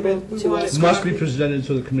available We to want us. it Must be copied. presented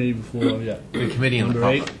to the committee before, yeah. The committee and the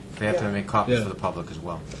Number public. eight? They have to Yeah. make copies Yeah. for the public as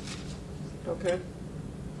well. Okay.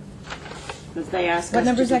 Because they asked What us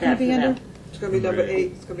number to is do that going that to be for under? them. It's going to be number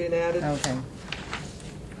 8. It's going to be an added. Okay.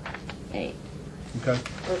 8. Okay.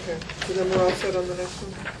 Okay. So then we're all set on the next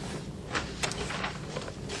one?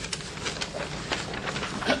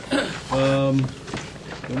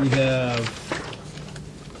 Then we have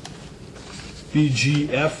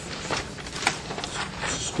BGF,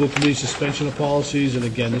 school committee suspension of policies, and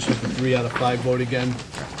again, this was the 3 out of 5 vote again,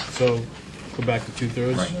 so go back to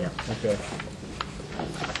 2/3? Right, yeah. Okay.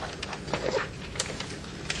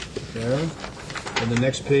 Okay, and the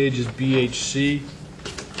next page is BHC,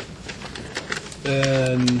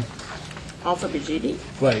 and Also BGD.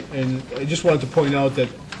 right, and I just wanted to point out that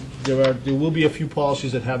there will be a few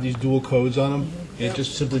policies that have these dual codes on them. It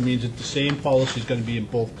just simply means that the same policy is going to be in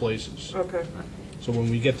both places. Okay. So when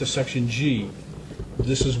we get to section G,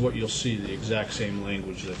 this is what you'll see, the exact same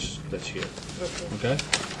language that's here, Okay. okay?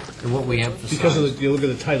 And what we emphasize. Because of you look at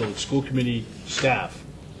the title, it's school committee staff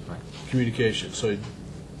Right. communication, so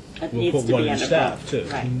That we'll needs put to one be in under staff, both. too.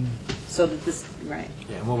 Right. So that this, right.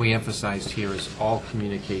 Yeah, and what we emphasized here is all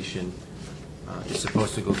communication is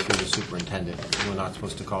supposed to go through the superintendent. We're not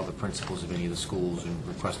supposed to call the principals of any of the schools and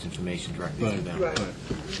request information directly through Right. them.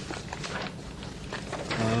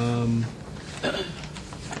 Right.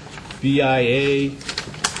 BIA,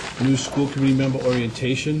 new school committee member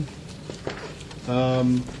orientation.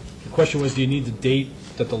 The question was, do you need the date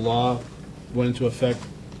that the law went into effect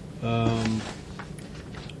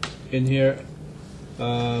in here?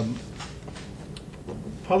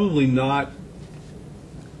 Probably not,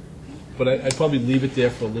 but I'd probably leave it there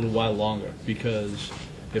for a little while longer, because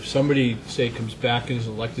if somebody, say, comes back and is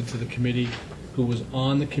elected to the committee who was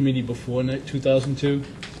on the committee before 2002,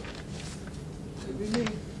 Could be me.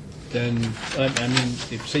 then, I mean,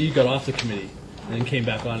 if, say you got off the committee and then came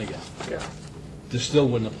back on again, Yeah. this still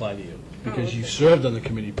wouldn't apply to you, because you okay. served on the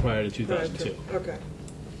committee prior to Right, 2002. Okay.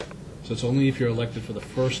 So it's only if you're elected for the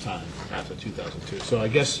first time after 2002. So I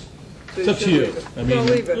guess So it's up should to you. leave it. I No, mean,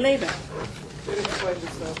 leave it. Leave it. It explains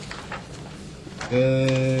itself.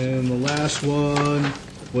 and the last one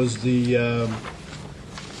was the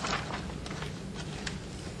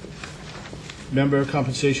member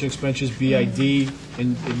compensation expenses, BID,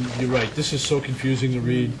 and you're right, this is so confusing to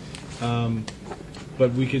read,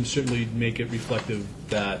 but we can certainly make it reflective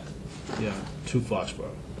that, to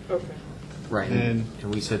Foxborough. Okay. Right, And-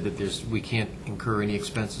 and we said that we can't incur any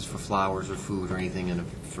expenses for flowers or food or anything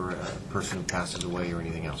for a person who passes away or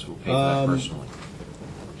anything else. We'll pay for that personally.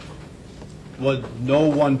 Well, no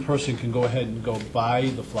one person can go ahead and go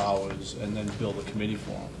buy the flowers and then bill the committee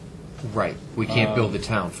for them. Right, we can't build the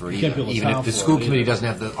town for it you either. can't build the Even town if the for school it committee either. doesn't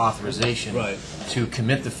have the authorization Right. to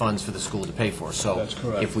commit the funds for the school to pay for. So That's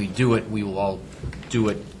correct. if we do it, we will all do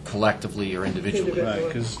it collectively or individually. Individually.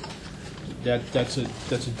 Right, because that's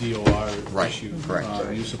a DOR Right, issue. correct.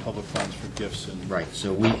 Use of public funds for gifts and. Right,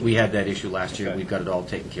 so we had that issue last year, Okay. we've got it all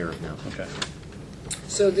taken care of now. Okay.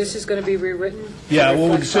 So this is going to be rewritten? to Yeah, well,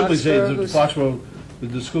 we reflect simply say Foxborough, the who's- Foxborough,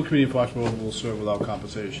 the school committee of Foxborough will serve without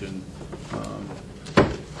compensation.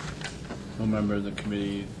 No member of the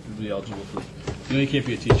committee will be eligible for, you can't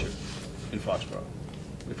be a teacher in Foxborough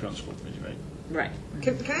if you're on the school committee, right? Right.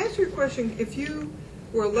 Can I ask you a question? If you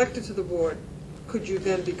were elected to the board, could you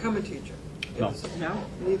then become a teacher? No. No.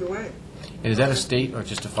 Neither way. And is that a state or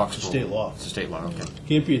just a Foxborough? State law. It's a state law, okay.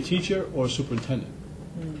 Can't be a teacher or a superintendent.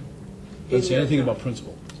 Doesn't say anything about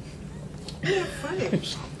principal. Yeah, funny.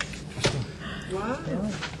 Wow.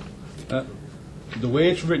 The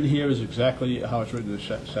way it's written here is exactly how it's written in the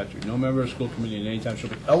statute. No member of school committee at any time shall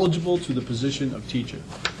be eligible to the position of teacher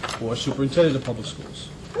or superintendent of public schools.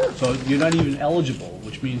 So you're not even eligible,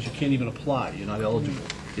 which means you can't even apply. You're not eligible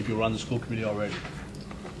if you're on the school committee already.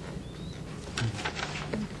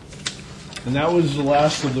 And that was the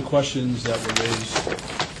last of the questions that were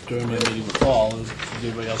raised during my meeting with Paul. Does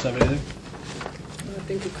anybody else have anything? I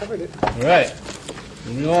think you covered it. All right,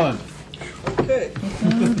 moving on. Okay.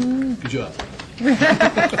 Good job. I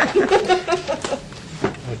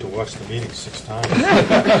had to watch the meeting 6 times.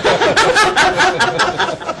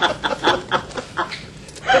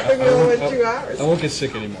 I think we only went 2 hours. I won't get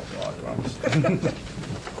sick anymore, Paul, I promise.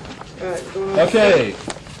 All right, going on. Okay,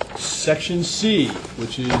 section C,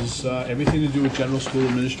 which is everything to do with general school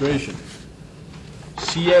administration.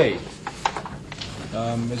 CA,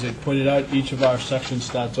 as I pointed out, each of our sections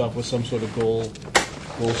starts off with some sort of goal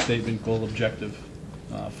statement, goal objective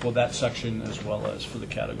for that section as well as for the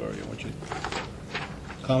category in which it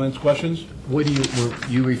Comments, questions? What do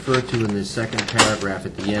you refer to in the second paragraph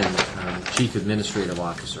at the end, Chief Administrative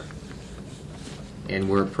Officer, and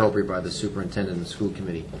we're appropriate by the superintendent and the school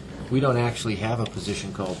committee. We don't actually have a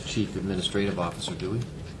position called Chief Administrative Officer, do we?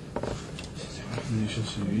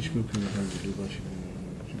 Each group can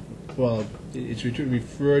well, it's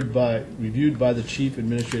reviewed by the Chief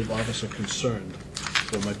Administrative Officer concerned.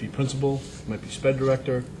 So it might be principal, it might be sped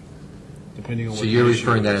director, depending on what. So you're the issue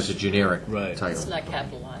referring that is. as a generic Right. title? It's not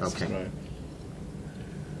capitalized. Okay. Right.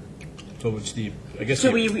 So it's the, I guess,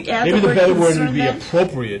 Should we add maybe the the word better word would concerned be then?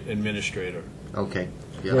 appropriate administrator Okay.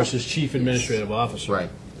 Yep. versus Chief Administrative Officer. Right,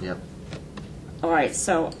 yep. All right,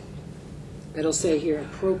 so It'll say here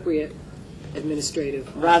appropriate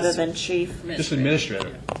administrative rather officer. than chief, Just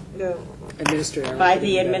administrator. No, Administrator. by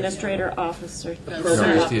the administrator officer. No,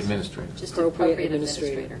 Appropriate. it's the administrator. Just Appropriate appropriate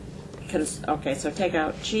administrator. administrator. Okay, so take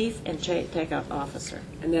out chief and take out officer.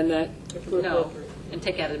 And then that, No, and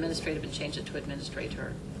take out administrative and change it to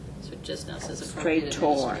administrator. So it just now says appropriate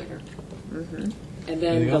Straight-tor. administrator. and then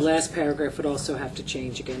Anything the else? last paragraph would also have to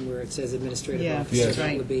change again where it says administrative Yeah, officer. Yes. That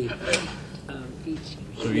right. would be each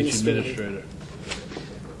So each administrator.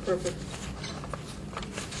 perfect.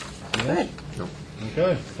 Good, No.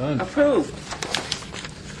 Okay, done. approved.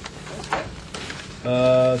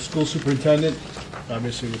 School superintendent,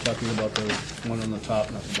 obviously we're talking about the one on the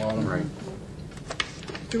top, not the bottom. Right.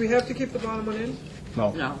 Do we have to keep the bottom one in?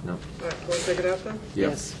 No. No. All right, want to take it out then?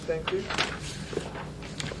 Yes. Thank you.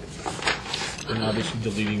 And obviously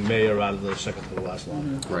deleting mayor out of the second to the last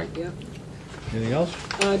line. Right. Yep. Anything else?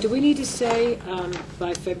 Do we need to say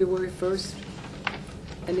by February 1st?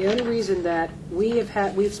 And the only reason that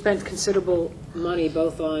we've spent considerable money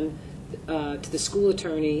both on, to the school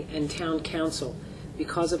attorney and town council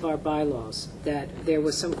because of our bylaws, that there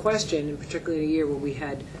was some question, and particularly in a year where we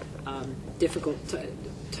had difficult,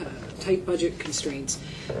 tight budget constraints,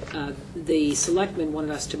 the selectmen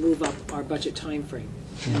wanted us to move up our budget timeframe.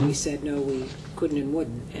 And we said, no, we couldn't and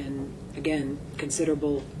wouldn't. And again,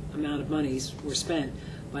 considerable amount of monies were spent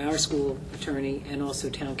by our school attorney and also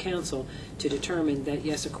town council to determine that,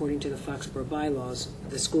 yes, according to the Foxborough bylaws,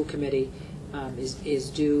 the school committee is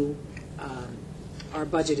due, our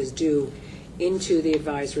budget is due into the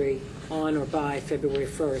advisory on or by February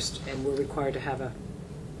 1st, and we're required to have a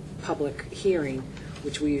public hearing,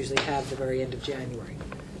 which we usually have the very end of January.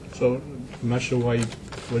 So I'm not sure why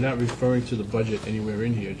we're not referring to the budget anywhere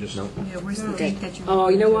in here, just. No. Yeah, where's the Okay. date that you? Oh,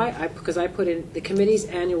 you know why? Because I put in the committee's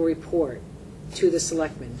annual report to the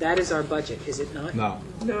selectmen. That is our budget, is it not? No.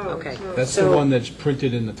 No, Okay. no. That's the So- one that's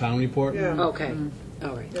printed in the town report. Yeah. Okay,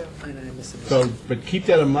 all right. Yeah. I misunderstood. So, but keep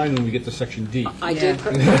that in mind when we get to section D. I did,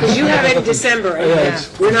 because you have it in December, and it's-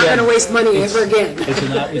 we're not going to waste money ever again.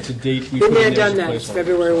 It's a date we Been put there, in there as done a that, it's placeholder.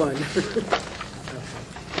 February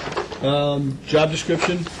 1. Job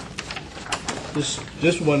description.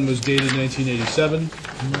 This one was dated 1987.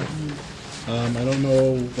 I don't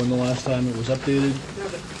know when the last time it was updated.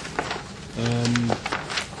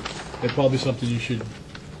 It's probably something you should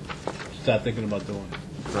start thinking about doing.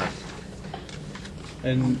 Right.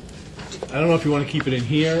 And I don't know if you want to keep it in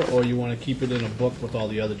here, or you want to keep it in a book with all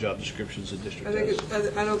the other job descriptions the district I think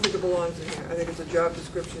has. I don't think it belongs in here. I think it's a job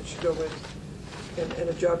description should go in, and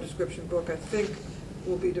a job description book, I think,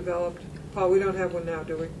 will be developed. Paul, we don't have one now,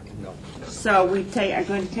 do we? No. So we are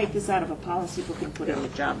going to take this out of a policy book and put it in the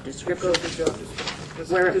job description. Go to the job description. This-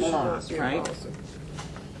 Where it this should not belongs, be a right? policy.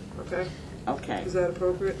 Okay, Okay. is that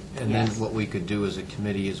appropriate? And then Yes. what we could do as a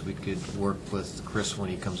committee is we could work with Chris when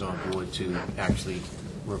he comes on board to actually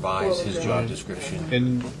revise his job description.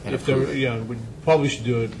 And And if there, approve it. you know, we probably should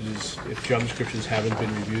do it is, if job descriptions haven't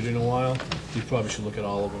been reviewed in a while, you probably should look at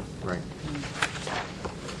all of them. Right.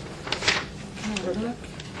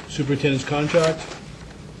 Superintendent's contract.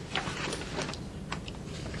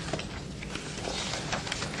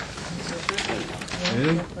 Any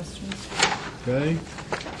Okay. questions? Okay.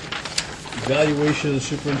 Evaluation of the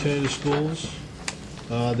superintendent of schools.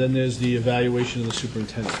 Then there's the evaluation of the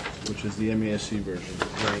superintendent, which is the MASC version.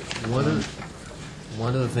 Right.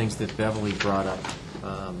 One of the things that Beverly brought up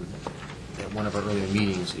at one of our earlier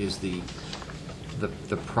meetings is the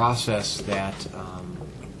process that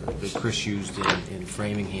Chris used in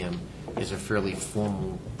framing him is a fairly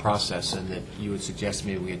formal process, and that you would suggest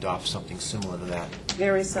maybe we adopt something similar to that.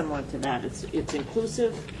 Very similar to that. It's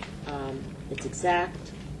inclusive, it's exact.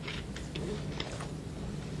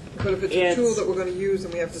 But if it's a It's- tool that we're going to use,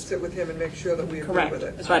 then we have to sit with him and make sure that we agree Correct. with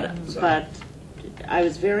it. But I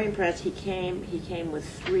was very impressed. He came with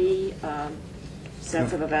 3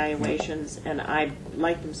 sets of evaluations, and I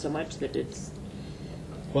liked them so much that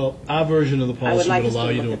Well, our version of the policy like would us to allow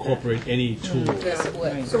you to look at that. incorporate any tool. Yes, it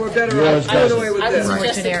would. So we're better Yours off doing doesn't. away with I would this. More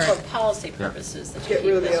suggest that generic. for policy purposes, that you Get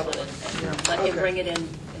rid of keep the this other one and let him Okay. bring it in and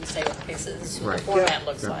say what cases, what Right. the format Yeah.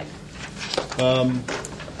 looks like.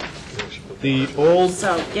 The old,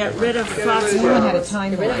 So get rid of Get rid of We haven't had a Foxborough.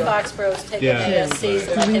 Get rid of timeline. Foxborough's, take Yeah. the ASCs,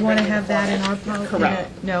 and let Do we him want to bring have that in our policy?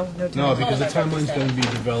 Correct. No no, timeline? because the timeline's going to be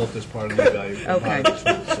developed as part of the evaluation. Okay.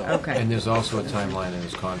 Okay, And there's also a timeline in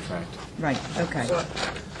his contract right, okay. What?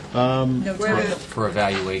 No Wait a minute. time. for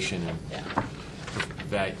evaluation. And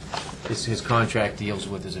Yeah. his contract deals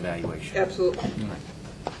with his evaluation. Absolutely.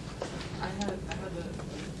 I have a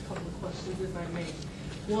couple of questions, if I may.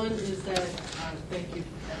 One is that, thank you,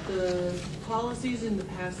 the policies in the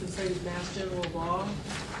past have cited Mass General Law,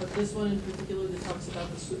 but this one in particular that talks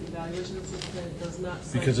about the student evaluation system, it does not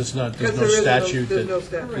cite. Because it's not, there's Because no there is statute there's no that,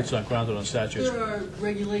 statute. it's not grounded on statutes. There are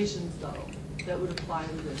regulations, though, that would apply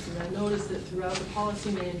to this, and I noticed that throughout the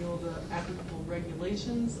policy manual, the applicable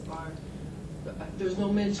regulations are, there's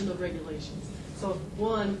no mention of regulations. So,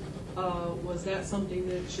 one, was that something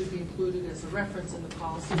that should be included as a reference in the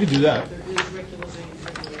policy? You could do that. There is regulation,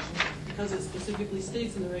 because it specifically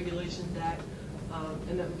states in the regulation that,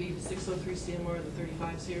 and that would be the 603 CMR, the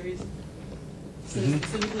 35 series, says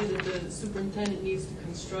specifically that the superintendent needs to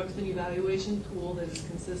construct an evaluation tool that is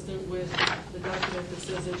consistent with the document that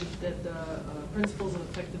says that the principles of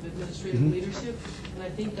effective administrative leadership, and I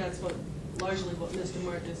think that's what, largely what Mr.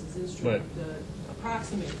 Martinez's instrument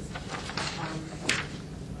approximates.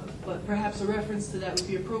 But perhaps a reference to that would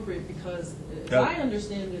be appropriate, because as I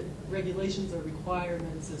understand it, regulations are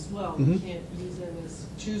requirements as well. We can't use them as,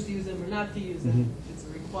 choose to use them or not to use them, it's a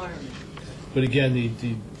requirement. But again,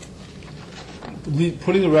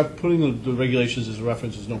 putting the regulations as a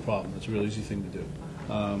reference is no problem. It's a real easy thing to do.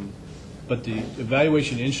 But the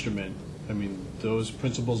evaluation instrument, I mean, those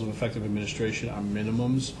principles of effective administration are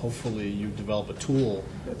minimums. Hopefully, you develop a tool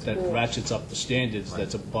that ratchets up the standards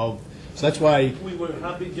that's above. So that's why, We were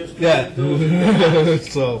happy just to yeah. get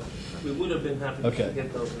those. So, We would have been happy Okay. to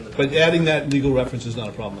get those in the. but adding that legal reference is not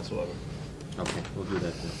a problem whatsoever. Okay, we'll do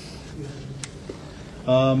that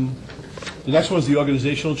then. The next one is the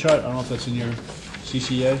organizational chart. I don't know if that's in your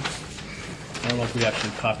CCA. I don't know if we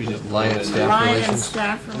actually copied it. Line and staff Line and relations.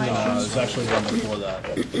 staff No, relations. there's actually one before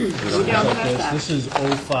that. We don't have that. This is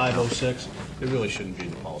 0506. It really shouldn't be in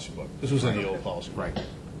the policy book. This was in the old policy book. Right.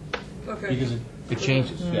 Okay. Because It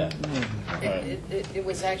changes. yeah. It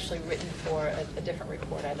was actually written for a different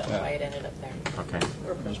report. I don't know why it ended up there. Okay.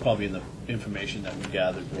 It was probably in the information that we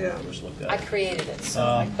gathered when Yeah. we first looked I at it. created it,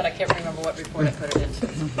 so, but I can't remember what report I put it into.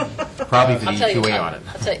 Probably for the I'll tell you. EQA audit.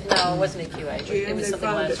 I'll tell you, no, it wasn't EQA. It was they something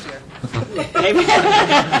found last it. year.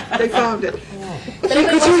 They found it. But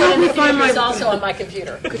anyway, what's you on help me the find computer my- is also on my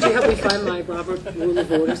computer. Could you help me find my Robert Rule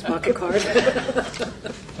of Orders pocket card?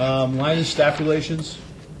 Line and staff relations.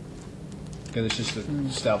 Again, it's just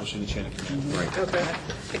establishing the chain of command. Right. Okay.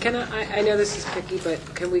 Can I know this is picky, but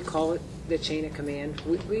can we call it the chain of command?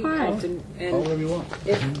 We Why? often, Call whatever you want.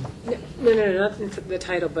 no, not the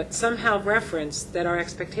title, but somehow reference that our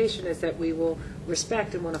expectation is that we will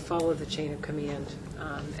respect and want to follow the chain of command.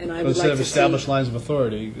 And I But would instead like of to established see lines of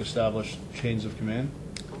authority, establish chains of command.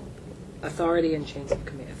 authority and chains of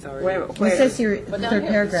command, authority. Wait, Well, it says here, But down third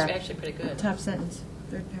here, it's paragraph, actually pretty good. top sentence,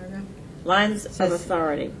 third paragraph, Lines of Says-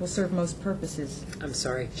 authority. will serve most purposes. I'm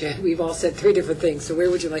sorry, Jen, we've all said three different things, so where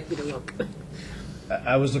would you like me to look?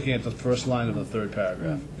 I was looking at the first line of the third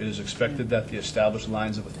paragraph. It is expected that the established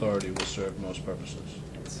lines of authority will serve most purposes.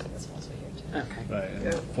 That's also here, too. Okay. Right,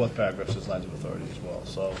 and the fourth paragraph says lines of authority as well.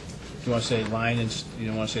 So, do you want to say line and, you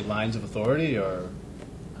don't want to say lines of authority, or?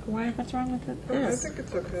 Why, what's wrong with it? I Yes. think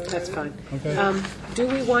it's okay. That's fine. Okay. Do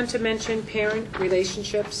we want to mention parent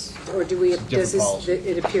relationships, or do we, different does this, policy.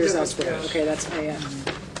 it appears Different, elsewhere? yes. Okay, that's,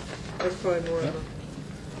 That's probably more Yeah. of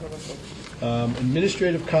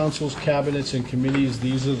Administrative councils, cabinets, and committees,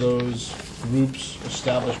 these are those groups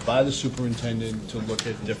established by the superintendent to look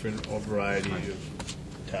at different or variety of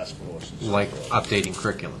task forces. Like updating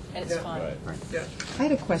curriculum. And it's Yeah. fine. Right. yeah. I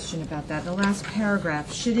had a question about that, the last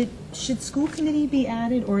paragraph. Should school committee be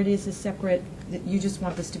added, or it is a separate, you just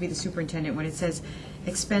want this to be the superintendent, when it says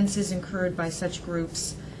expenses incurred by such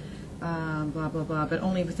groups, blah, blah, blah, but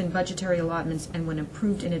only within budgetary allotments and when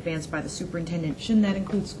approved in advance by the superintendent? Shouldn't that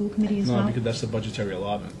include school committee as well? No, because that's the budgetary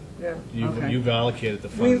allotment. Yeah. Okay. You've allocated the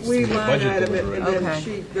We funds through the line budget item it, delivery. and then Okay.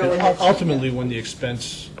 she And goes. ultimately, when the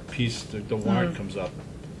expense piece, the warrant comes up,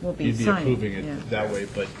 Will be you'd be signed, approving yeah. it that way.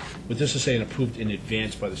 But this is saying approved in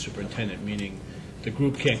advance by the superintendent, meaning the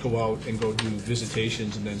group can't go out and go do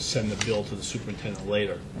visitations and then send the bill to the superintendent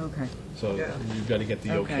later. Okay, So Yeah. you've got to get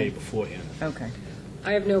the okay Okay. beforehand. okay.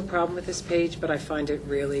 I have no problem with this page, but I find it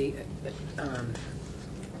really,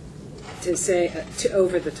 to say,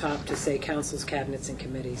 over the top to say councils, cabinets, and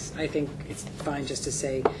committees. I think it's fine just to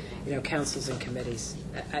say, councils and committees.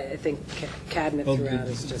 I think cabinet throughout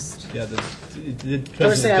is just. Yeah, it depends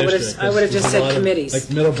Personally, on the district. I would have just There's a said lot of- committees. Like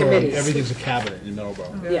Middleborough, Committees. everything's a cabinet in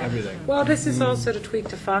Middleborough. Yeah. Everything. Well, this is also to tweak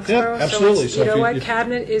to Foxborough. Yeah, absolutely. So So you if know you- what, if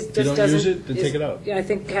cabinet is, you just don't doesn't. use it, then take it out. Yeah, I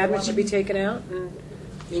think cabinet should be taken out. And, So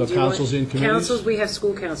do you want- councils and committees? Councils, we have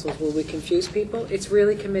school councils. Will we confuse people? It's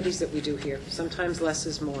really committees that we do here. Sometimes less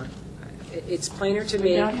is more. It's plainer to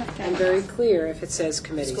me don't have and very clear if it says School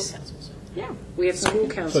committees. councils. Yeah. We have school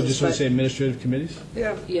So councils, just want but, to say administrative committees?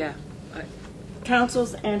 Yeah. yeah.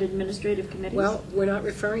 Councils and administrative committees? Well, we're not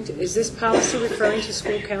referring to, is this policy referring to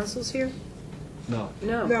school councils here? No.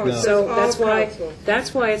 No. No, it says So all councils.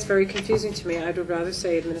 that's why it's very confusing to me. I would rather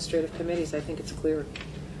say administrative committees. I think it's clearer.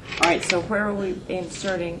 All right, so where are we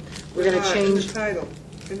inserting? We're going to change.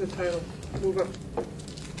 In the title, move up.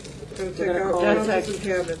 Going to take We're gonna out call it- councils and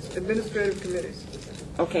cabinets, administrative committees.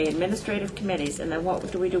 Okay, administrative committees, and then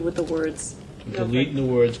what do we do with the words? Deleting the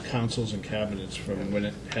words councils and cabinets from when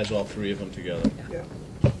it has all three of them together. Yeah,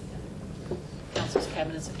 Councils,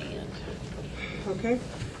 cabinets, and. okay.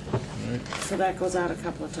 So that goes out a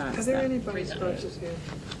couple of times. Are there then. any bunny scratches here?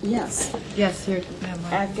 Yes, Yes, here, yeah,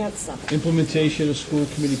 Mark. I've got some. Implementation of school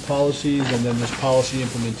committee policies, and then there's policy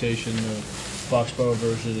implementation, the Foxborough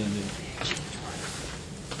version, and the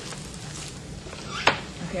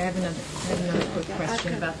Okay, I have another quick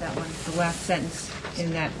question about that one. The last sentence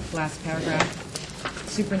in that last paragraph.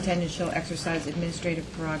 Superintendent shall exercise administrative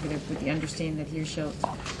prerogative with the understanding that he or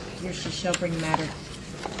she shall bring the matter.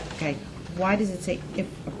 Okay, why does it say if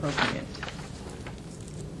appropriate?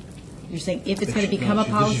 You're saying if it's going to become a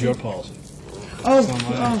policy? This is your policy.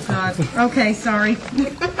 Oh, God. Okay, sorry.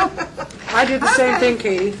 I did the same thing,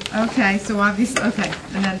 Katie. Okay, so obviously, okay,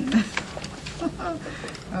 and then,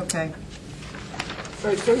 okay. All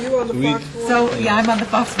right, so you on the So we- Foxborough? So, yeah, I'm on the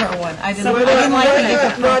Foxborough one. I didn't So like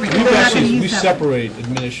that. Roger, We're not gonna We use that. separate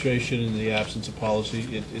administration in the absence of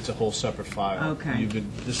policy. It's a whole separate file. Okay.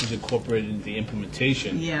 This is incorporated into the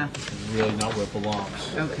implementation. Yeah, It's really not where it belongs.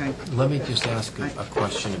 okay. Let me just ask a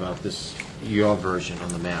question about this, your version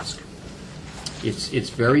on the mask. It's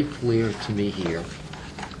very clear to me here,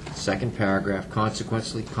 second paragraph,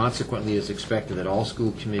 consequently it's expected that all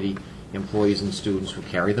school committee employees and students will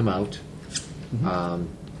carry them out.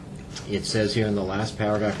 It says here in the last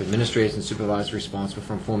paragraph, administrators and supervisors responsible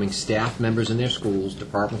for informing staff members in their schools,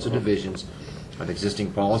 departments, or divisions of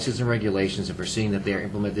existing policies and regulations and for seeing that they are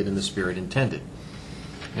implemented in the spirit intended.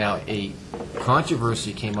 Now, a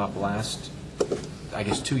controversy came up last, I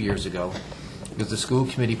guess 2 years ago, because the school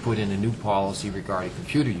committee put in a new policy regarding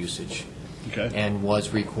computer usage Okay? and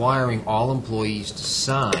was requiring all employees to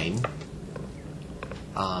sign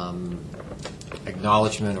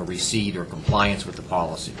acknowledgement or receipt or compliance with the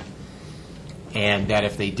policy. And that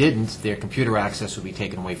if they didn't, their computer access would be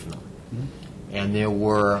taken away from them. And there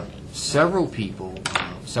were several people,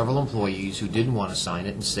 several employees who didn't want to sign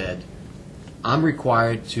it and said, I'm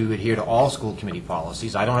required to adhere to all school committee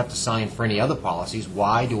policies. I don't have to sign for any other policies.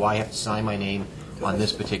 Why do I have to sign my name on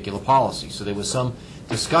this particular policy? So there was some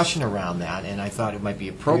discussion around that, and I thought it might be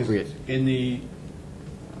appropriate. In the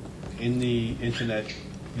internet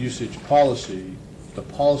usage policy, the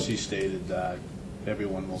policy stated that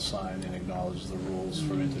everyone will sign and acknowledge the rules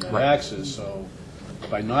for internet Right. access. So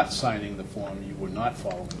by not signing the form, you were not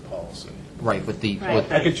following the policy. Right, but the, Right.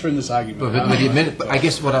 what- I could turn this argument but around. but I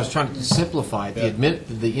guess what I was trying to simplify, Yeah.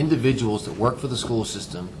 the individuals that work for the school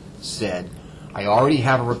system said, I already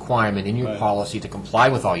have a requirement in your Right. policy to comply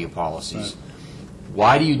with all your policies. Right.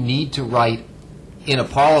 Why do you need to write in a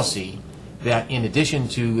policy that in addition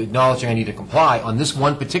to acknowledging I need to comply, on this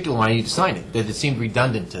one particular one, I need to sign it? That it seemed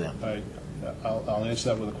redundant to them. I'll answer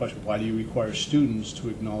that with a question. Why do you require students to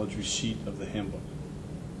acknowledge receipt of the handbook?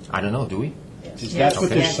 I don't know, do we? That's what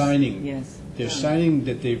they're Yes. signing. Yes. They're signing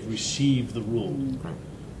that they've received the rule.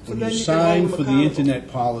 So When then you you can hold sign them for the accountable.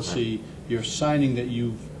 internet policy, you're signing that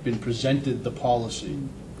you've been presented the policy.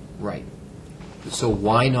 Right. So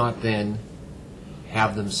why not then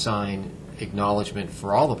have them sign acknowledgement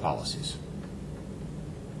for all the policies?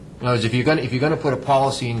 In other words, if you're going to put a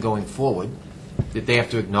policy in going forward, that they have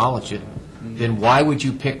to acknowledge it, then why would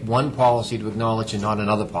you pick one policy to acknowledge and not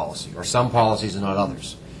another policy, or some policies and not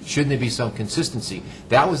others? Shouldn't there be some consistency?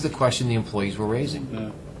 That was the question the employees were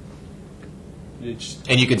raising. It's,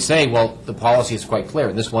 And you could say, well, the policy is quite clear.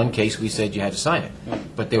 In this one case, we said you had to sign it.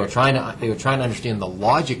 But they were trying to understand the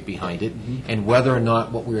logic behind it and whether or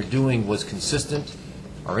not what we were doing was consistent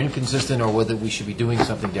or inconsistent or whether we should be doing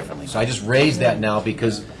something differently. So I just raised that now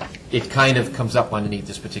because it kind of comes up underneath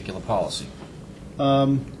this particular policy.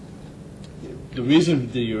 The reason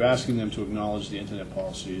that you're asking them to acknowledge the internet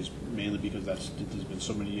policy is mainly because there's been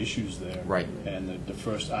so many issues there. Right. And the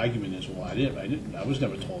first argument is, well, I was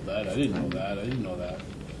never told that, I didn't know that.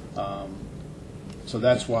 So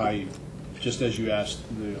that's why, just as you asked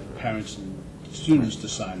the parents and students to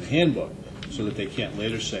sign the handbook, so that they can't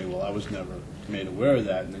later say, well, I was never made aware of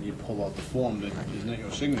that, and then you pull out the form that isn't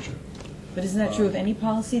your signature. But isn't that true of any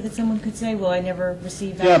policy, that someone could say, well, I never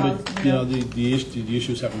received that Yeah, policy? but, you know, the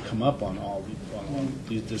issues haven't come up on all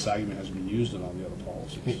this argument hasn't been used on all the other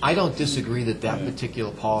policies. I don't disagree that that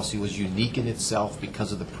particular policy was unique in itself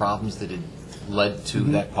because of the problems that had led to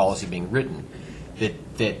that policy being written,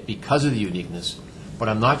 that because of the uniqueness, but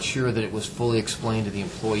I'm not sure that it was fully explained to the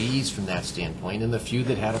employees from that standpoint, and the few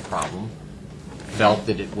that had a problem felt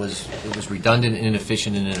that it was redundant,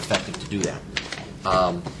 inefficient, and ineffective to do that.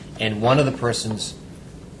 And one of the persons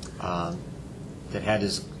that had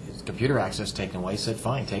his computer access taken away said,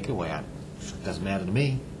 fine, take it away. It doesn't matter to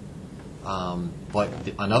me. But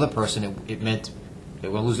another person, it meant they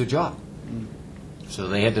were going to lose their job. So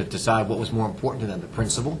they had to decide what was more important to them, the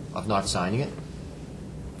principle of not signing it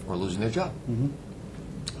or losing their job.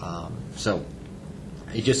 So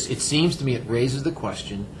it seems to me it raises the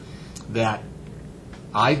question that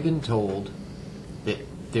I've been told that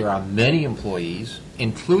there are many employees,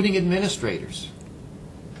 including administrators,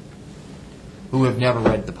 who have never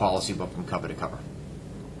read the policy book from cover to cover.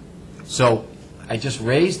 So I just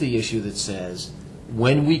raised the issue that says,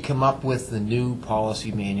 when we come up with the new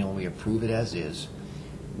policy manual and we approve it as is,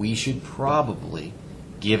 we should probably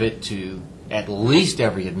give it to at least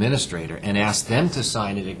every administrator and ask them to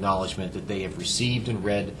sign an acknowledgement that they have received and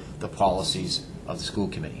read the policies of the school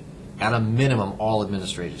committee. At a minimum, all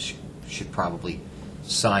administrators should probably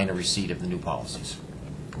sign a receipt of the new policies.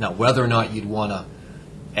 Now, whether or not you'd want to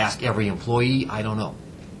ask every employee, I don't know,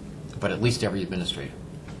 but at least every administrator.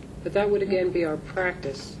 But that would again be our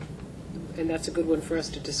practice, and that's a good one for us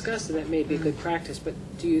to discuss, and that may be a good practice, but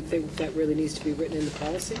do you think that really needs to be written in the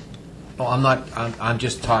policy? Well, I'm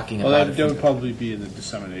just talking Well, about that would probably be in the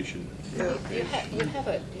dissemination. You have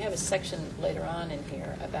a section later on in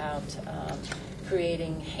here about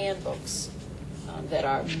creating handbooks that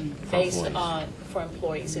are based on, for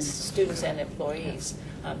employees, it's students and employees,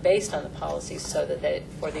 based on the policies, so that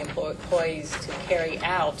for the employees to carry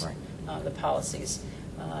out the policies.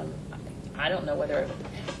 I don't know whether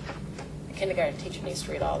a kindergarten teacher needs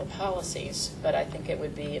to read all the policies, but I think it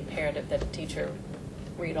would be imperative that a teacher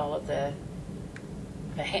read all of the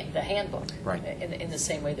handbook, right, in the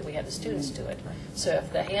same way that we have the students do it. So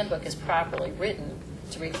if the handbook is properly written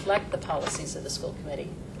to reflect the policies of the school committee,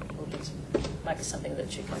 might be something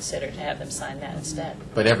that you consider to have them sign that instead.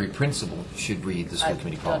 But every principal should read the school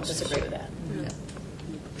committee policies. I don't disagree with that.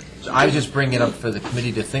 So I just bring it up for the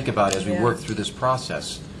committee to think about as we work through this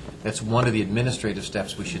process. That's one of the administrative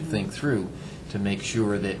steps we should think through to make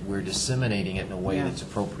sure that we're disseminating it in a way that's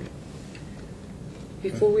appropriate.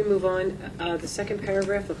 Before we move on, the second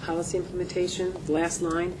paragraph of policy implementation, the last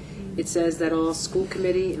line, it says that all school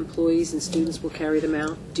committee employees and students will carry them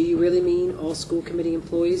out. Do you really mean all school committee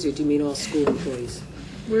employees, or do you mean all school employees?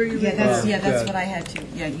 Where are you reading? That's what I had to,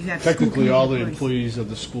 you have school Technically, committee all the employees of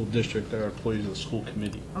the school district are employees of the school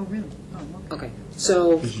committee. Oh, really? Oh, okay. Okay,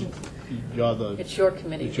 so, 'Cause you're the... It's your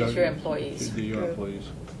committee, it's your employees. They're your employees.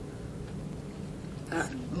 A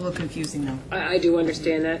little confusing, though. I do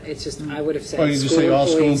understand that, it's just, I would have said Or you school just say all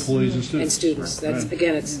school employees employees and students. and students. That's, Right.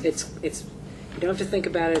 again, it's, you don't have to think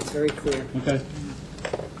about it, it's very clear. Okay.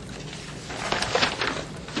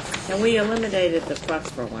 And we eliminated the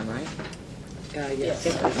Foxborough one, right? Yes.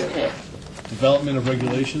 Okay. Development of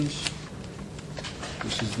regulations.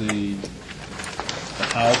 This is the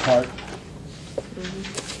how part.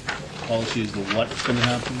 Policy is the what's going to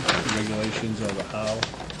happen. The regulations are the how.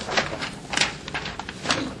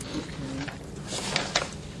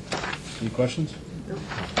 Any questions?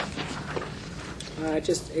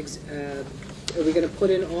 Are we going to put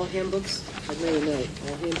in all handbooks? I made a note,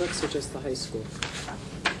 all handbooks or just the high school?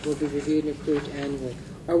 Will be reviewed and approved annually.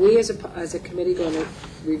 Are we as a committee going to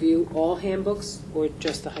review all handbooks or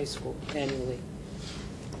just the high school annually?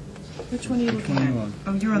 Which one are you looking one are at? you on?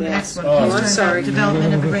 Oh, you're on the Next. next one. Oh, I'm sorry.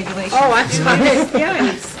 Development of the regulations. Oh, I'm sorry. Yeah,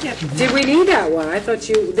 you skipped. Did we need that one? I thought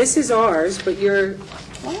this is ours, but you're,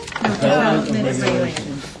 No, development of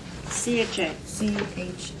regulations. CHA.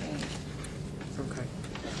 CHA. okay.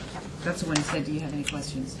 That's the one who said, do you have any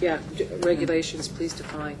questions? Yeah, regulations, please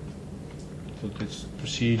define. So it's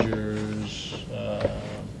procedures.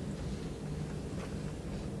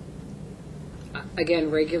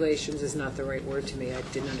 Again, regulations is not the right word to me. I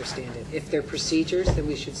didn't understand it. If they're procedures, then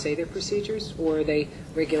we should say they're procedures, or are they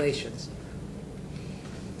regulations?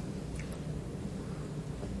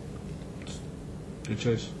 Good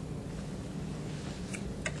choice.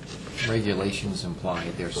 Regulations imply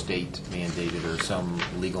they're state mandated or some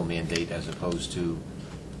legal mandate as opposed to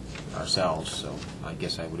ourselves, so I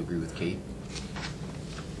guess I would agree with Kate.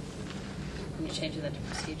 And you're changing that to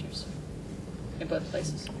procedures in both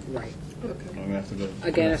places. Right. Okay. I'm gonna have to go.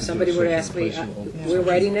 Again, if somebody were to ask me, we're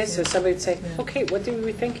writing this, so somebody would say, okay, what were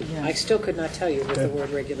we thinking? Yeah. I still could not tell you with the Okay. word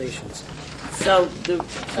regulations. So the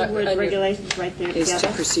word under- regulations right there Is to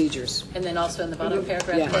together? procedures. And then also in the bottom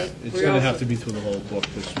paragraph, Yeah. Kate? It's We gonna also- have to be through the whole book,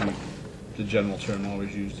 because the general term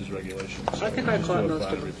always used is regulations. I think I Just caught do a most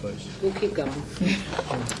find of and them. replace. We'll keep going.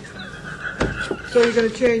 So you're going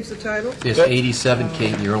to change the title? There's 87,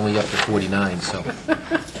 Kate, and you're only up to 49, so.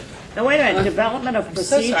 Now, wait a minute, development of I'm so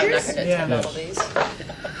sorry, I'm not procedures? going to attend all of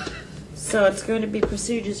these. So it's going to be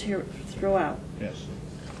procedures here throughout. Yes.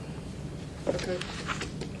 Okay.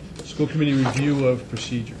 School committee review of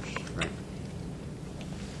procedures. Right.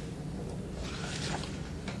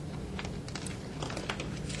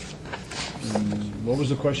 What was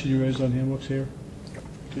the question you raised on handbooks here?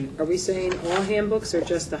 Are we saying all handbooks or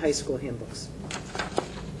just the high school handbooks?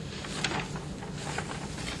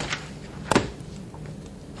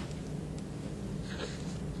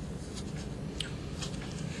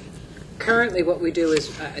 Currently, what we do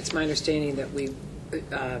is, it's my understanding that we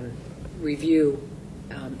review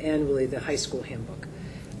annually the high school handbook.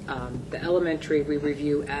 The elementary, we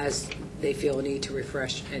review as they feel a need to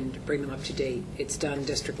refresh and bring them up to date. It's done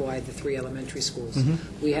district-wide, the 3 elementary schools.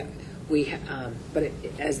 But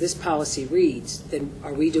as this policy reads, then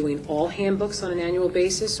are we doing all handbooks on an annual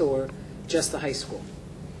basis or just the high school?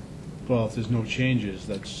 Well, if there's no changes,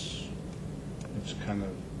 it's kind of,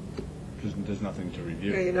 there's nothing to Yeah,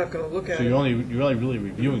 review. you're not going to look at So it. you're only really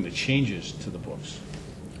reviewing the changes to the books.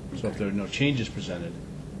 So if there are no changes presented,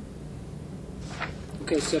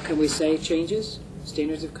 Okay, so can we say changes,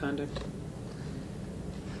 standards of conduct?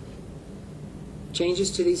 Changes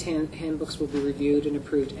to these handbooks will be reviewed and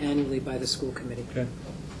approved annually by the school committee. okay?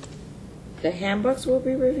 The handbooks will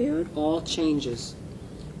be reviewed? All changes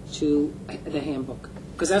to the handbook,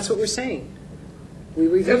 because that's what we're saying. We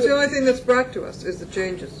review That's the it. only thing that's brought to us, is the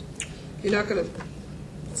changes. You're not going to,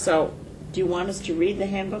 So, do you want us to read the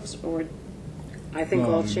handbooks, or I think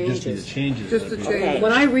Well, all it would just be the changes. changes. Just the that'd be- changes.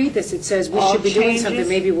 When I read this, it says we All should be doing something changes?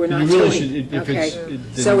 maybe we're not You really doing. should- if Okay,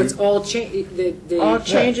 it's- so then it's all the all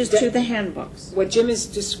changes the- to the handbooks? What Jim is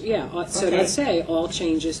just, yeah, so Okay. let's say all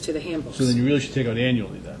changes to the handbooks. So then you really should take out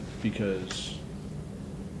annually then, because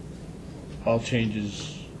all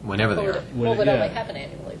changes, Whenever they are. Well, it would yeah. only happen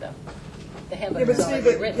annually, though. The yeah, handbook but is see, already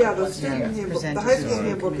the written. the once a student year. handbook, Presented the high to school the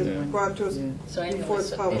handbook committee. is brought to us So annually, before it's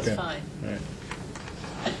so published. it's Okay. fine. right.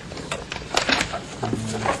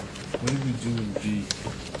 What did we do in B?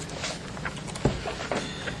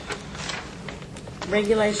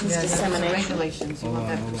 Regulations Yeah, there's a dissemination. regulations, you want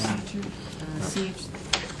that Hold on. procedure,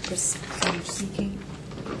 CHC.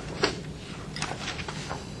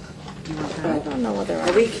 Do you want I that? don't know whether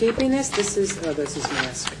Are we keeping this? This is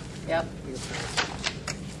mask. Yep.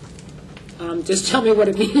 Just tell me what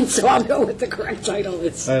it means so I'll know what the correct title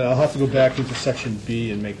is. All right, I'll have to go back into section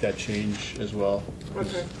B and make that change as well,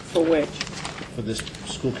 Okay. For which? for this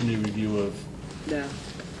school committee review of No.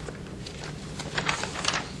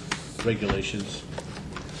 regulations.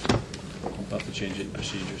 I'll have to change it in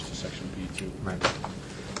procedures to section B too. Right.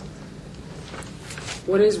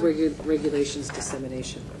 What is regulations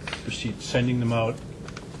dissemination? Sending them out,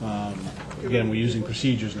 again, we're using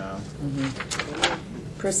procedures now.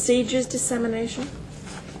 Procedures dissemination?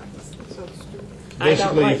 That sounds stupid. I don't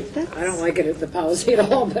Basically, like that. I don't like it, the policy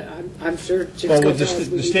at all, but I'm sure Jim's Well, going with to tell us we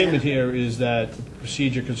the need statement that. here is that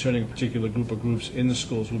procedure concerning a particular group or groups in the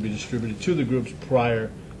schools will be distributed to the groups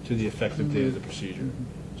prior to the effective date of the procedure.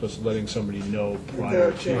 So it's letting somebody know There prior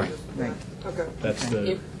are to. changes. Right. Okay. That's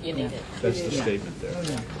the, You need it. that's the Yeah. statement there. Oh,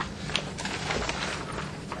 yeah.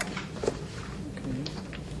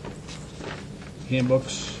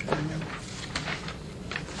 Handbooks.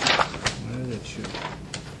 Why did it shoot?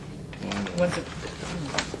 Was it,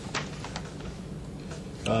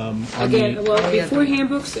 On Again, the- well, Oh, yeah, before the-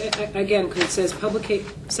 handbooks, again, because it says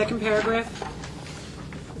second paragraph,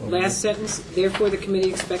 last sentence, therefore the committee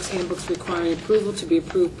expects handbooks requiring approval to be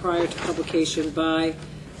approved prior to publication by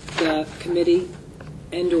the committee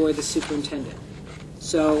and/or the superintendent.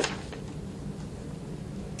 So, all right,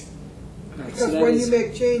 so Because that when you is,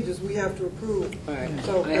 make changes, we have to approve. all right,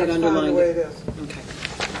 So I had that's fine the underlined way it it. is. Okay.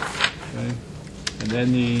 Okay. And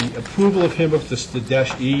then the approval of handbook, the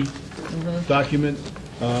dash E document,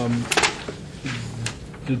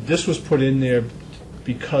 this was put in there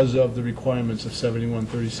because of the requirements of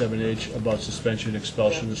 7137H about suspension,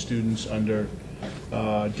 expulsion of students under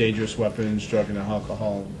dangerous weapons, drug and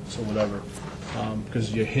alcohol, so whatever.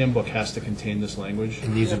 Because your handbook has to contain this language.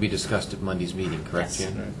 And these will be discussed at Monday's meeting, correct,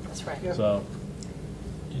 Yes. Jan? That's right. Yeah. So,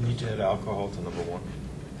 You need to add alcohol to number 1,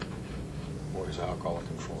 or is alcohol a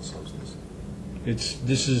controlled substance?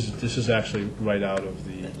 this is actually right out of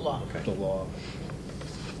the Law. the law.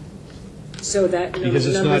 So that Because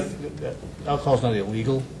it's number, not, alcohol's not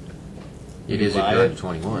illegal, It You is if buy you're it. under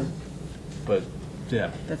 21. but, yeah.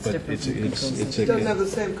 That's but different it's from it's controlled it's It doesn't have a- the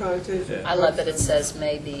same connotation. Yeah. I love that it says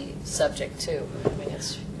may be subject to. I mean,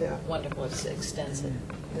 it's Yeah. wonderful, it extends it.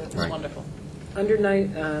 It's Right. wonderful. under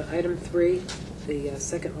item 3, the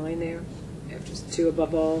second line there, after 2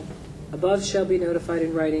 above all, above shall be notified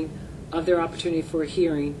in writing of their opportunity for a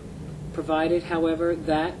hearing, provided, however,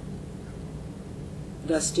 that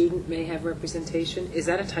the student may have representation. Is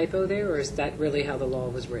that a typo there, or is that really how the law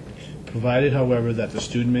was written? Provided, however, that the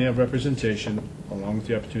student may have representation, along with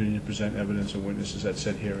the opportunity to present evidence and witnesses at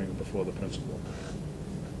said hearing before the principal.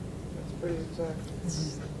 That's pretty exact.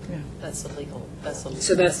 That's the legal, that's the legal.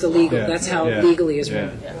 So that's the legal, Yeah. that's how Yeah. legally is Yeah.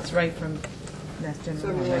 written. Yeah. It's right from Mass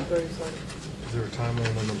General Law, right? 7137. Is there a time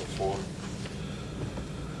limit on number 4?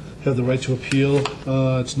 Have the right to appeal,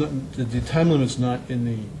 it's not, the time limit's not in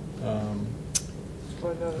the,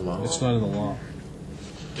 Or no, Law. it's not in the law.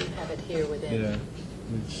 We have it here within, Yeah.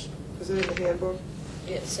 It's- Is it in the handbook?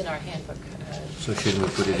 it's in our handbook. So shouldn't we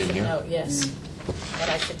put it in here? No, yes. And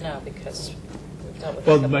I should know because we've dealt with it.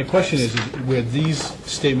 Well, a couple my of question times. is where these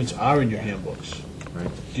statements are in your handbooks, Right.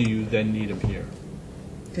 do you then need them here?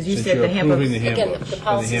 Because you Since said you're the approving handbook. the Again, handbooks, the and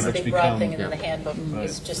policy is a handbooks big broad become- thing, and then the Yeah. handbook Right.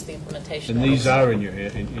 is just the implementation. And of these it. are in your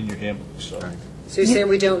handbooks, so, Right. So you're saying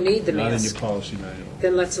we don't need the not in your mask? policy manual.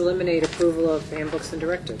 Then let's eliminate approval of handbooks and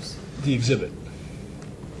directives. The exhibit,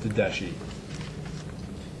 the dash E.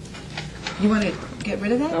 You want to get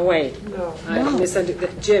rid of that? Oh, wait. No. I misunderstood.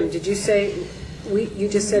 Jim, did you say, you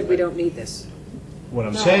just said we don't need this? What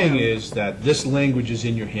I'm No. saying is that this language is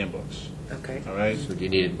in your handbooks, Okay. all right? So do you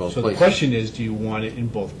need it in both So the places? question is, do you want it in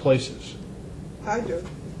both places? I do.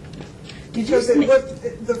 Did you Because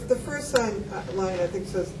submit- the first line, I think,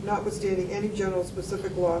 says, notwithstanding any general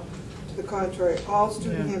specific law to the contrary, all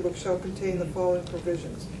student Yeah. handbooks shall contain the following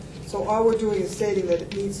provisions. So all we're doing is stating that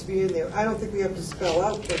it needs to be in there. I don't think we have to spell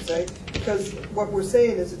out per se, because what we're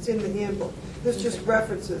saying is it's in the handbook. This just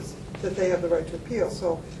references that they have the right to appeal.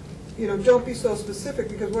 So, don't be so specific,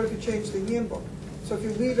 because what if you change the handbook? So if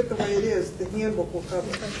you leave it the way it is, the handbook will cover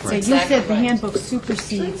it. So you Exactly said the right. handbook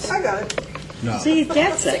supersedes. I got it. No, See,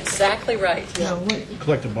 that's That's it. exactly right. No, what-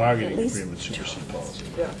 collective bargaining At least- agreement supersede policy.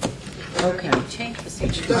 Yeah. Okay. Change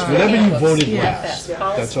procedures. Whatever you voted Yeah. last,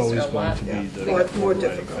 Yeah. that's always Policies are a going lot to be the More overriding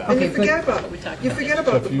difficult. factor. And you Okay, forget about, you forget So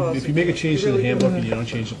about the if policy. you make a change to the really do. handbook and you don't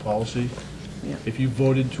change the policy, Yeah. if you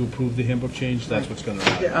voted to approve the handbook change, that's what's going to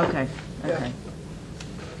happen. Yeah. Okay, okay.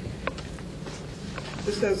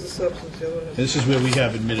 This has the substance, the other one And has. this is where we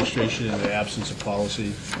have administration in the absence of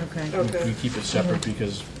policy. Okay. Okay. We keep it separate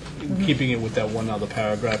because keeping it with that one other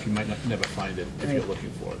paragraph, you might never find it if you're Right.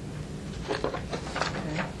 looking for it.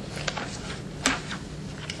 Okay.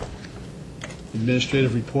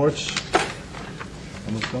 Administrative reports.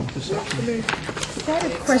 Almost done with this section. I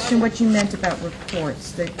had a question what you meant about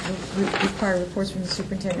reports, that require reports from the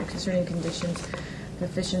superintendent concerning conditions of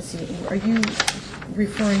efficiency. Are you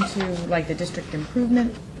referring to like the district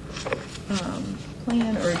improvement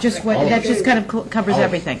plan, or just what, that just kind of covers All of it.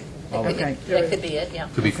 everything? All of it. Okay, That could be it, yeah.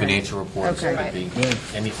 Could be Okay. financial reports, Okay. it could be Yeah.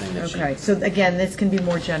 anything that you... okay. So again, this can be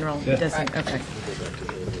more general, Yeah. it doesn't, okay.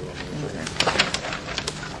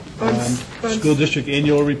 School district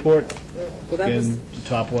annual report, Well, that was, again, the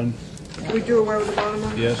top one. Can we do away with the bottom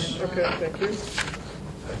one? Yes. Okay, thank you.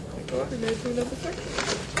 Thank God we made it to another section.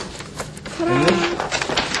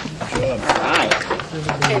 Good job.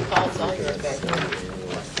 Okay, Paul, it's all yours, baby.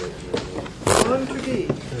 On to D.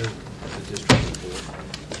 The district report.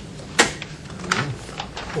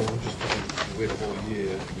 Well, we're just wait a whole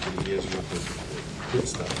year, and a year's worth of good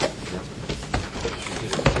stuff. You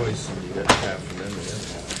did it twice, and you got half from them and then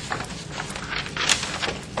half.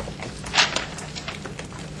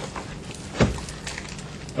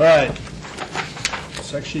 All right.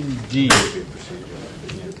 Section D.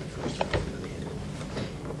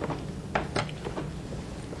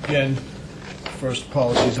 Again, first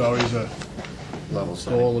policy is always a level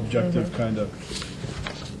setting. goal, objective kind of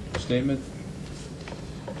statement.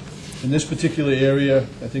 In this particular area,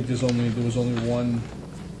 I think there was only one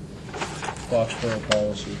Foxborough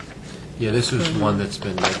policy. Yeah, this was one that's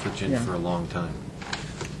been negligent for a long time.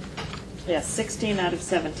 Yes, 16 out of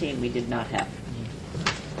 17 we did not have.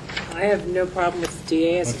 I have no problem with the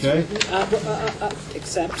DA as it's Okay. written,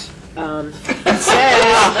 except, it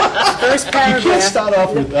says, first You can't paragraph, start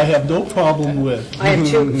off with, I have no problem with. I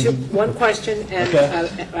have one question and,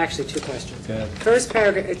 Okay. actually, two questions. Okay. First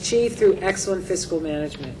paragraph, achieve through excellent fiscal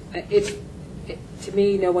management. To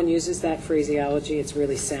me, no one uses that phraseology. It's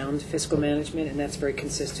really sound fiscal management, and that's very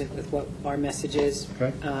consistent with what our message is.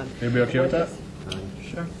 Okay. Everybody okay with that?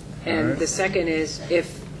 Sure. And All right. the second is,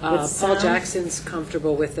 if Paul sound? Jackson's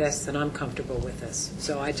comfortable with this, then I'm comfortable with this.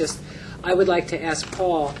 So I would like to ask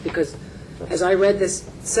Paul, because as I read this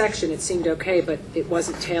section, it seemed okay, but it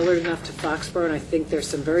wasn't tailored enough to Foxborough, and I think there's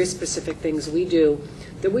some very specific things we do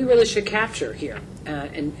that we really should capture here.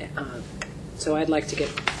 So I'd like to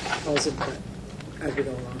get Paul's input as we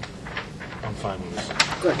go along. I'm fine with this.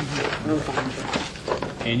 Good. I'm fine with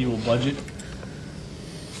that. Annual budget?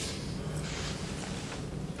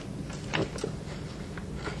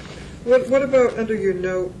 What about under your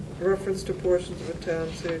note, reference to portions of a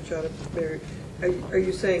town, city charter, Mary? Are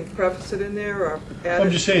you saying preface it in there or add it? I'm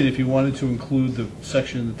just saying, if you wanted to include the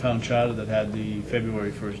section in the town charter that had the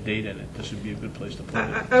February 1st date in it, this would be a good place to put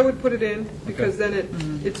it. I would put it in, because then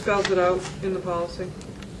it spells it out in the policy.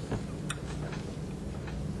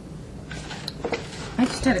 I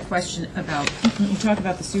just had a question about, you talk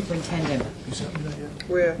about the superintendent.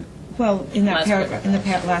 Where? Well, in that Last paragraph, in the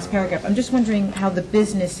last paragraph, I'm just wondering how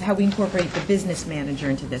we incorporate the business manager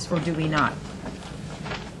into this, or do we not?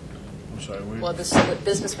 I'm sorry, where? Well, the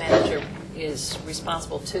business manager is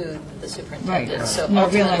responsible to the superintendent. Right. So No, I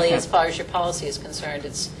realize ultimately, that. as far as your policy is concerned,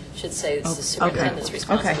 should say it's the Okay. superintendent's Okay.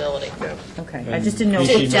 responsibility. Okay, I just didn't know He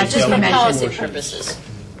if may that's Just what for you delegate policy mentioned. portions. purposes.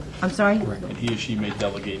 I'm sorry? And he or she may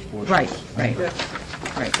delegate portions. Right, Yeah.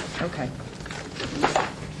 right, okay.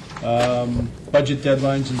 Budget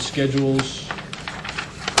deadlines and schedules.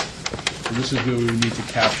 So this is where we need to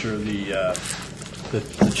capture the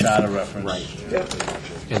charter reference. Right. Yeah.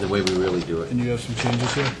 And the way we really do it. And you have some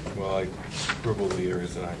changes here? Well, I scribbled the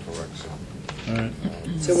areas that I correct, so. All right.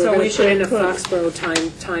 So So we're we going to put in a should put- Foxborough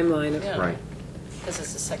timeline of Yeah. Right. Because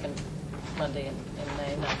it's the second Monday in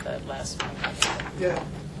May, not the last one. Yeah.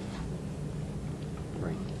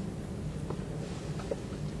 Right.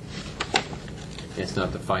 It's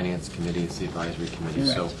not the finance committee, it's the advisory committee.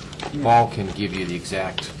 So Paul can give you the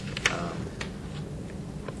exact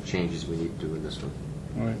changes we need to do in this one.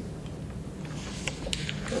 All right.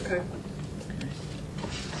 Okay.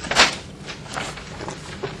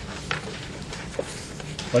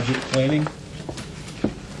 Budget planning?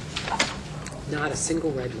 not a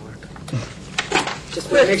single red mark. Just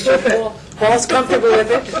want to make sure Paul's comfortable with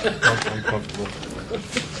it. I'm comfortable.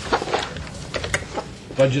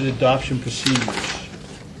 Budget adoption procedures.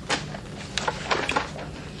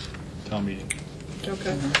 Town meeting.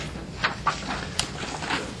 Okay.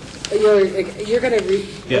 You're going to,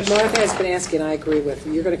 Yes. what Martha has been asking, I agree with.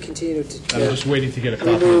 You're going to continue to I'm just waiting to get a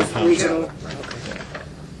copy of the remove town. regional.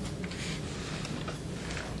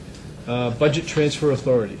 Budget transfer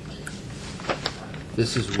authority.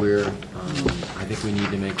 This is where I think we need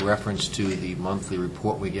to make reference to the monthly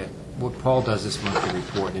report we get. What Paul does this monthly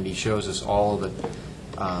report, and he shows us all the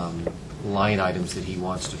line items that he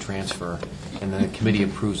wants to transfer, and then the committee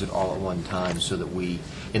approves it all at one time, so that we,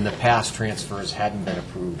 in the past, transfers hadn't been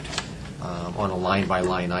approved on a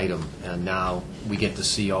line-by-line item, and now we get to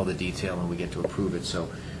see all the detail and we get to approve it. So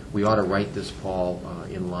we ought to write this, Paul,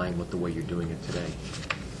 in line with the way you're doing it today.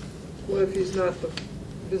 What if he's not the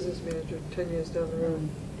business manager 10 years down the road?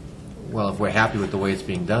 Well, if we're happy with the way it's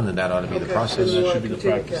being done, then that ought to be the Okay, process. then we That want should to be the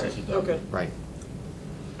continue practice carry. as you do. Okay, Right.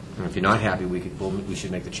 And if you're not happy, we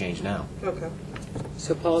should make the change now. okay.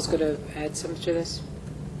 So Paul's going to add something to this?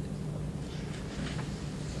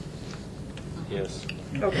 Yes.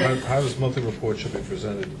 Okay. How this monthly report should be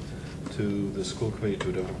presented to the school committee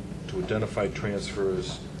to identify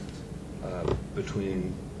transfers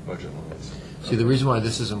between budget lines. See, the reason why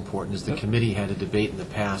this is important is the committee had a debate in the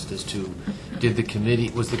past as to,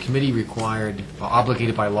 was the committee required,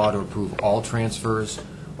 obligated by law to approve all transfers,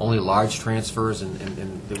 only large transfers,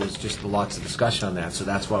 and there was just lots of discussion on that. So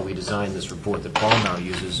that's why we designed this report that Paul now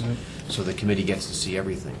uses, so the committee gets to see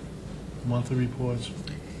everything. Monthly reports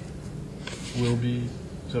will be,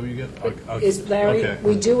 is that what you get? Is, Larry, Okay.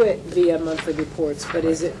 we do it via monthly reports, but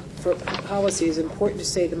is it, for policy, is it important to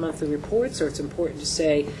say the monthly reports, or it's important to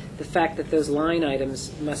say the fact that those line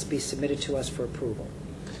items must be submitted to us for approval?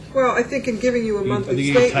 Well, I think in giving you a I think monthly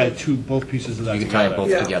you can tie statement, both pieces of that You together. can tie it both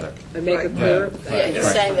Yeah. together. And make it Right. clear? Yeah, he's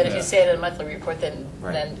Right. saying that if Yeah. you say it in a monthly report, then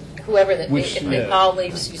Right. whoever, that Which- if yeah. Paul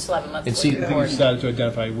leaves, you still have a month And to see, look I at think we the board. started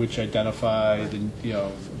to identify,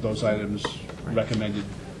 those items recommended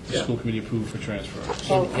the school committee approved for transfer.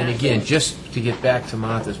 and again, just to get back to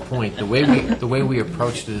Martha's point, the way we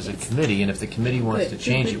approached it as a committee, and if the committee wants to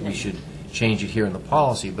change it, we should change it here in the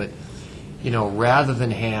policy, but, rather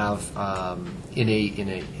than have, in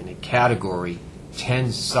a category, 10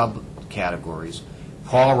 subcategories,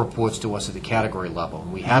 Paul reports to us at the category level,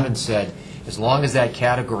 and we haven't said, as long as that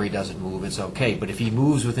category doesn't move, it's okay, but if he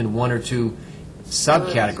moves within one or two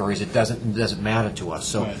subcategories, it doesn't matter to us.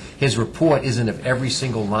 So Right. his report isn't of every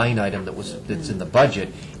single line item that's in the budget,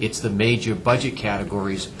 it's the major budget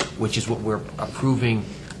categories, which is what we're approving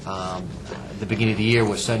at the beginning of the year,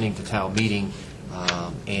 we're sending to town meeting,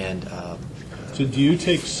 and, So do you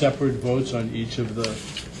take separate votes on each of the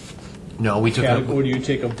no, we took categories, or a, do you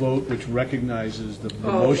take a vote which recognizes the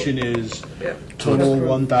Oh. motion is Yeah. total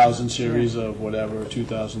 1,000 series of whatever,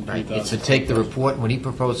 2,000, right, 3,000? it's to take the report, when he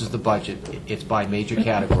proposes the budget, it's by major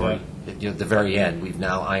category. At the very end, we've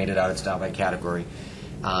now ironed it out, it's down by category,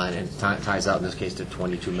 and it ties out, in this case, to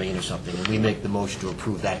 22 million or something, and we make the motion to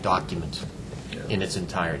approve that document in its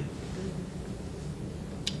entirety.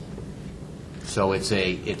 So it's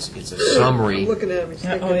a summary I'm looking at him, he's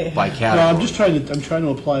thinking. Oh, yeah. by No, category. I'm trying to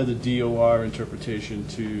apply the DOR interpretation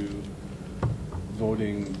to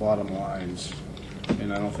voting bottom lines,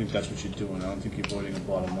 and I don't think that's what you're doing. I don't think you're voting a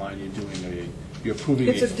bottom line, you're approving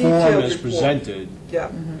It's a a form detailed as report. presented, Yeah,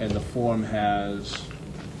 and the form has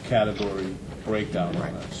category breakdown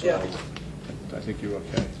on it, so Yeah. I think you're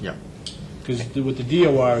okay. Yeah. Because what the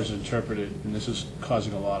DOR is interpreted, and this is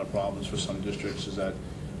causing a lot of problems for some districts, is that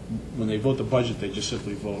when they vote the budget, they just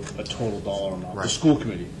simply vote a total dollar amount. The Right. school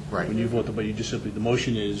committee. Right. When you vote the budget, you just simply, the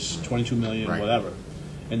motion is 22 million, Right. whatever.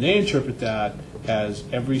 And they interpret that as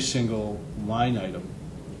every single line item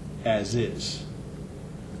as is,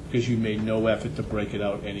 because you made no effort to break it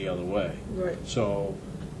out any other way. right. So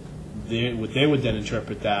they would then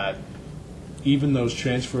interpret that, even those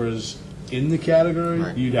transfers in the category,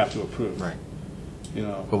 Right. you'd have to approve. Right. You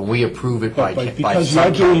know. But when we approve it by But because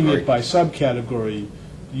you're doing subcategory. it by subcategory,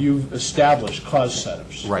 you've established cost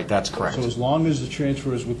centers. Right, that's correct. So as long as the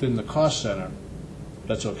transfer is within the cost center,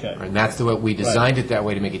 that's okay. And that's the way, we designed it that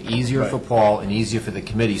way to make it easier for Right. Paul and easier for the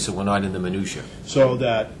committee, so we're not in the minutia. So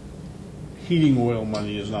that heating oil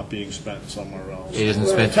money is not being spent somewhere else. It isn't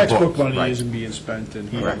spent for Textbook books, money right. isn't being spent in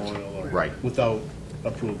heating Correct. oil or. Right. Without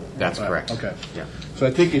approval. That's Right, correct. Okay. Yeah, So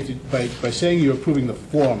I think by saying you're approving the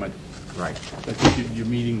form, I right, think you're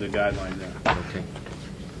meeting the guideline there. okay.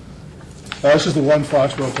 This is the one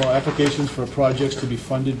Foxborough call, applications for projects to be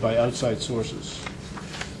funded by outside sources.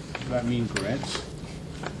 Does that mean grants?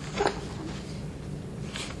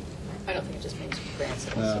 I don't think it just means grants,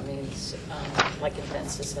 it also No. means like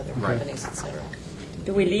events, this other Right. companies, et cetera.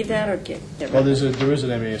 Do we leave that or get? Well, there is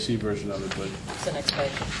an MASC version of it, but It's the next page.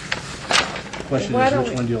 the question Why is, don't which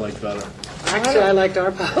we- one do you like better? Actually, I liked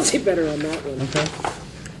our policy better on that one. Okay.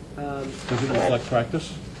 Does it reflect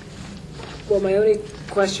practice? Well, my only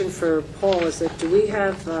question for Paul is that do we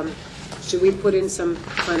have, should we put in some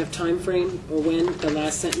kind of time frame, or when, the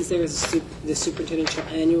last sentence there is the superintendent shall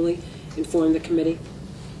annually inform the committee?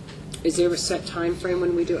 Is there a set time frame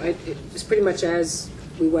when we do, it's pretty much as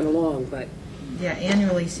we went along, but Yeah,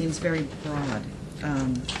 annually seems very broad.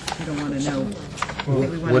 We don't want to know. Maybe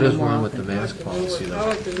we wanna What know is more wrong with the often. mask policy, I though?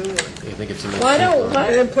 like the new one. You think it's a Why don't,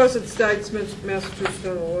 And then plus it cites Massachusetts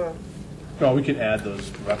general law. No, we can add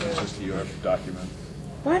those references to your document.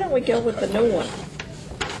 why don't we go with the new one?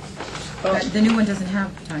 The new one doesn't have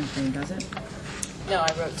time frame, does it? No,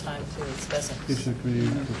 I wrote time too, it doesn't.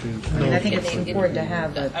 I mean, I think it's important to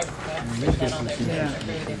have I a, wrote that on there, too. Yeah. I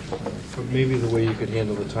agree with you. But maybe the way you could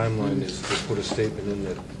handle the timeline is to put a statement in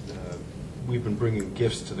that we've been bringing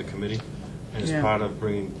gifts to the committee, and as Yeah. part of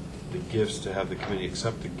bringing the gifts to have the committee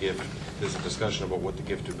accept the gift, there's a discussion about what the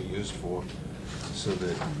gift would be used for, so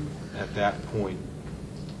that at that point,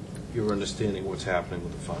 you're understanding what's happening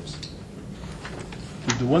with the funds.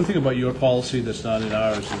 The one thing about your policy that's not in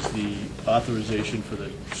ours is the authorization for the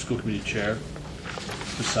school committee chair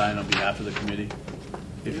to sign on behalf of the committee.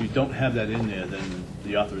 If you don't have that in there, then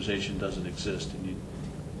the authorization doesn't exist, and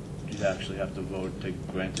you'd actually have to vote to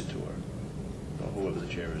grant it to her, or whoever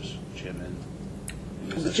the chair is, chairman.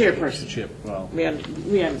 The chairperson. The chair, well, We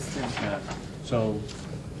understand. yeah. So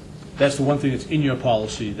that's the one thing that's in your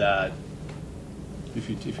policy that if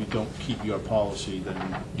you don't keep your policy,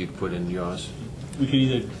 then You'd put in yours? we could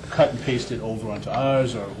either cut and paste it over onto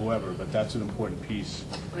ours or whoever, but that's an important piece.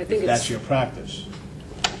 I think If that's it's, your practice.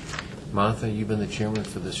 Martha, you've been the chairman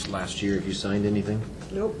for this last year, have you signed anything?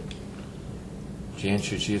 Nope, Jan,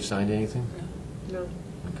 should she have signed anything? no.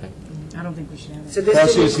 Okay. I don't think we should have it. So this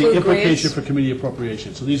Policy would is the include implication grants? for committee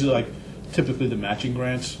appropriation. So these are like typically the matching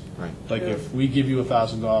grants. Right. Like if we give you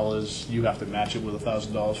 $1,000, you have to match it with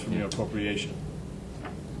 $1,000 from your appropriation.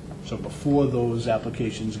 So before those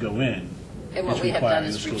applications go in, And what it's we have required done in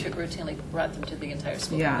is the school. routinely brought them to the entire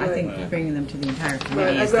school. Yeah, I think Right. bringing them to the entire Right,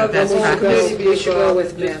 committee I'd is the rather the best whole practice. committee be We should go involved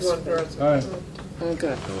with than just mass. one person. All right.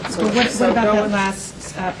 Okay. So what about that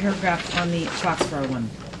last paragraph on the Foxborough one?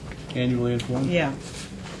 Annually informed? Yeah.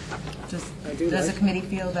 I do Does the like- committee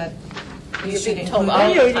feel that we You're should being told include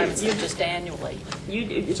all that? the time instead of just annually.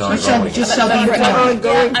 It's We shall ongoing. just shall be I'm afraid- informed.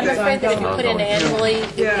 Ongoing Yeah, I'm thing. afraid that if you put in Ongoing. annually,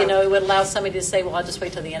 Yeah. you know, it would allow somebody to say, well, I'll just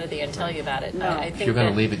wait till the end of the year and tell you about it. No. I If think you're going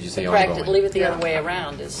that to leave it, you say the practice- ongoing. Leave it the other way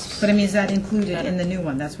around is. But I mean, is that included in the new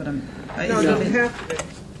one? That's what I'm. No, is it it doesn't in- have to be.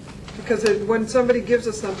 Because when somebody gives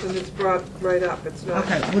us something, it's brought right up. It's not.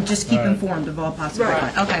 Okay, we'll just keep All right. informed of all possible.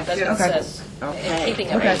 Right. Okay, That's what it Yeah. says. Okay.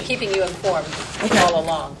 And keeping you informed Okay. all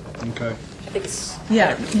along. Okay. I think it's.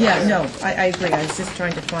 Yeah, yeah, no, I agree. I was just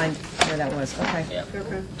trying to find where that was. Okay. Yeah.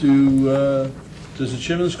 Okay. Does the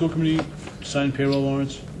chairman of the school committee sign payroll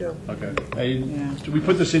warrants? No. Okay. We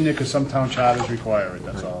put this in there because some town charters require it,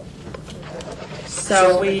 that's all.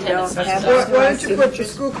 So we don't have. Why don't you put the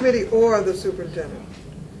school committee or the superintendent?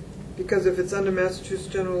 Because if it's under Massachusetts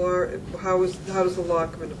general law, how does the law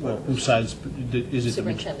come into play? Well, who signs, is it the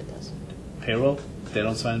Superintendent does. payroll? They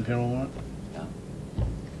don't sign payroll warrant? No.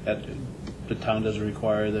 That- The town doesn't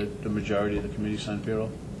require that the majority of the committee sign payroll?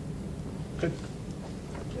 Good.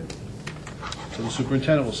 So the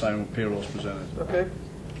superintendent will sign when payroll is presented. Okay?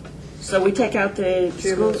 So we take out the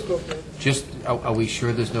Chairman of the school, school committee. Just, are we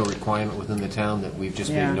sure there's no requirement within the town that we've just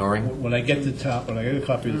been Yeah. ignoring? When I get a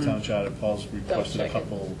copy of the town charter, Paul's requested a check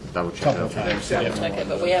it. Double check couple it. times to get Check it,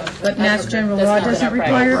 but more. we haven't. But Mass General That's Law not in doesn't our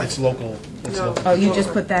practice. require? It's local. It's No. local. Oh, you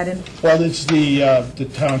just put that in? Well, it's the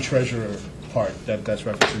town treasurer part, that's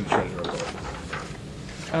referencing the treasurer part.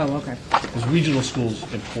 Oh, okay. Because regional schools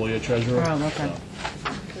employ a treasurer. Oh, okay.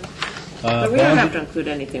 but we don't have to include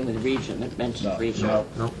anything with region that mentions region.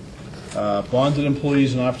 No? Bonded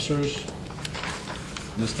employees and officers,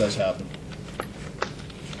 this does happen.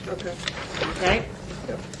 Okay. Okay?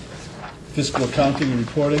 Fiscal accounting and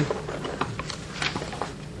reporting,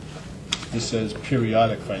 this says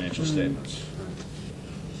periodic financial statements.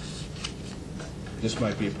 This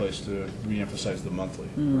might be a place to reemphasize the monthly,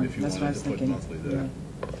 if you that's what I wanted was to put thinking. monthly there.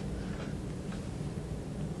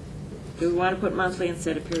 Do we want to put monthly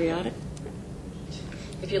instead of periodic?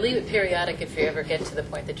 If you leave it periodic, if you ever get to the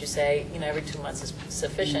point that you say, you know, every 2 months is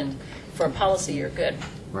sufficient, for a policy, you're good.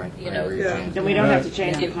 Right. You I know, agree with Yeah. Jane. Then we don't have to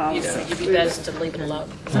change the You'd policy. be best to leave it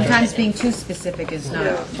alone. Sometimes being too specific is not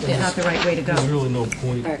the right way to There's go. really no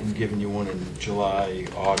point in giving you one in July,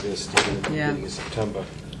 August, even in the Yeah. beginning of September.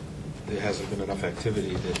 There hasn't been enough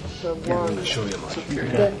activity So to one. really show you much.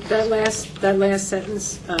 That last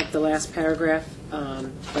sentence, the last paragraph,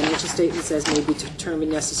 financial statements as may be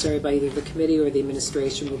determined necessary by either the committee or the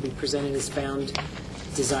administration will be presented as found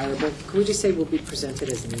desirable. Could we just say will be presented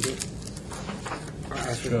as needed? Or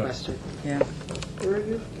as Sure. requested? Yeah. Where are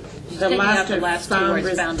you? Taking out the of last two found words,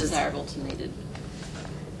 res- found desirable to needed.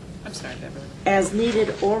 I'm sorry, Beverly. As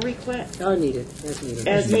needed or request, Oh, needed, as needed.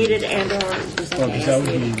 as needed and or. Well, because that would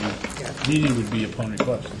be, needed would be upon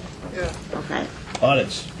request. Yeah. Okay.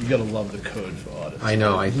 Audits, you gotta love the code for audits. I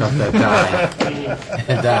know, I thought that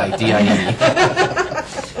die, D-I-E.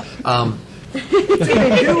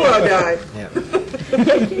 Do or die.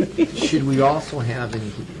 Yeah. Should we also have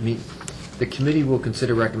any, the committee will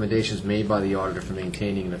consider recommendations made by the auditor for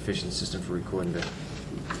maintaining an efficient system for recording the,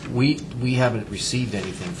 we haven't received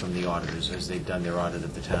anything from the auditors as they've done their audit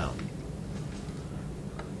of the town.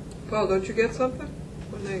 Paul, don't you get something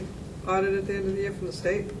when they audit at the end of the year from the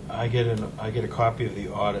state? I get a copy of the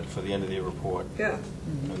audit for the end of the year report, Yeah.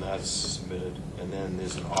 and that's submitted. And then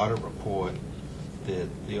there's an audit report that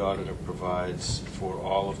the auditor provides for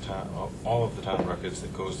all of the town records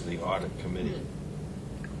that goes to the audit committee.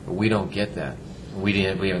 But we don't get that. We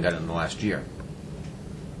haven't got it in the last year.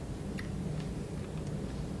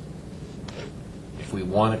 If we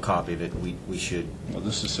want a copy of it, we should. Well,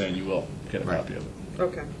 this is saying you will get a Right. copy of it.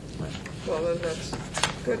 Okay. Right. Well, then that's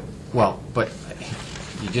good. Well, but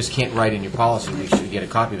you just can't write in your policy, we should get a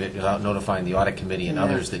copy of it without notifying the audit committee and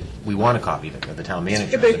others that we want a copy of it, or the town manager,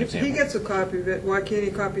 Yeah, as but an if he example. gets a copy of it, why can't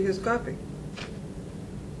he copy his copy?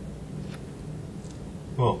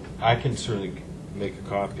 Well, I can certainly make a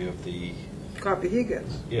copy of the, Copy he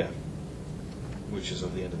gets. yeah, which is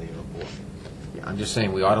of the end of the year report. Yeah, I'm just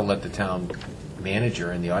saying, we ought to let the town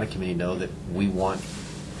manager and the audit committee know that we want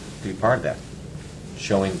to be part of that,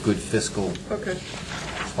 showing good fiscal Okay.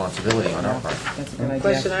 responsibility on our part. That's a good idea.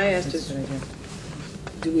 Question I asked That's is- a good idea.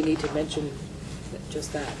 do we need to mention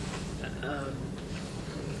just that?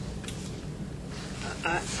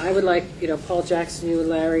 I would like, Paul Jackson, you and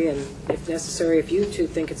Larry, and if necessary, if you two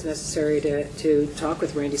think it's necessary to talk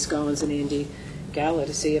with Randy Scollins and Andy Galla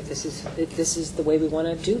to see if this is the way we want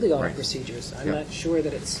to do the audit Right. procedures. I'm Yeah. not sure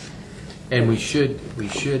that it's, And we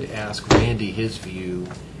should ask Randy his view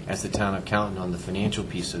as the town accountant on the financial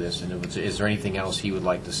piece of this, and is there anything else he would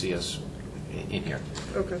like to see us in here?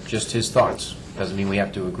 Okay. Just his thoughts. Doesn't mean we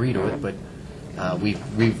have to agree to it, but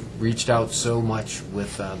we've reached out so much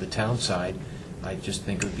with the town side. I just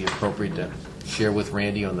think it would be appropriate to share with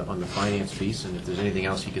Randy on the finance piece, and if there's anything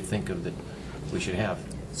else he could think of that we should have.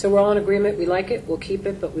 so we're all in agreement, we like it, we'll keep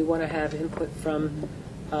it, but we want to have input from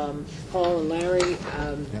Paul and Larry,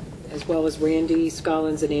 as well as Randy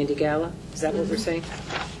Scollins and Andy Galla. Is that what we're saying?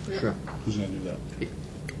 Sure. Who's going to do that?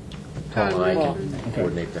 Paul and I Paul. can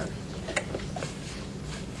coordinate that.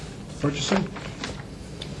 Purchasing?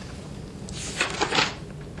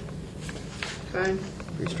 Fine.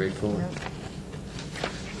 Pretty straightforward.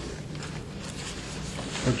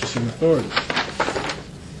 Purchasing authority.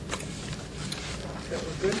 That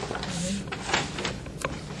was good.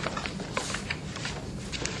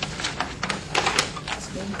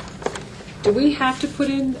 Do we have to put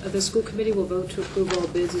in, the school committee will vote to approve all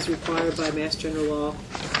bids as required by Mass General Law?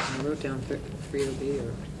 I wrote down 3OB,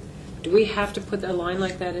 or, do we have to put a line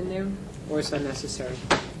like that in there, or is that necessary?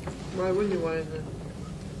 Why wouldn't you want it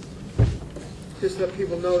then? Just let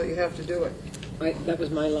people know that you have to do it. That was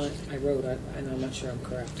my line I wrote, and I'm not sure I'm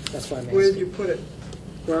correct. That's why I'm Where did you asking. put it?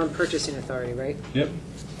 We're on purchasing authority, right? Yep.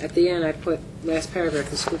 At the end, I put, last paragraph,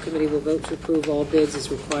 the school committee will vote to approve all bids as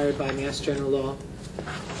required by Mass General Law.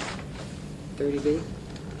 30B?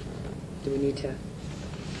 Do we need to?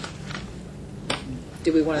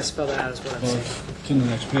 Do we want to spell that out, is what I'm Well, saying? it's in the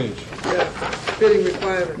next page. Yeah, bidding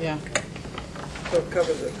requirement. Yeah. So it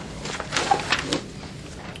covers it.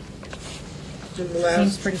 In the Seems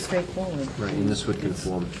last, pretty straightforward. Right, and this would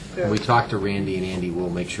conform. Yeah. When we talk to Randy, and Andy will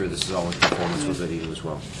make sure this is all in conformance with it as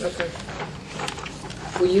well. okay.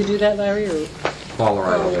 Will you do that, Larry, or? Paul or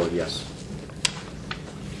I will do it, yes.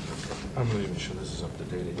 I'm not even sure this is up to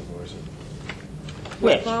date anymore, is it?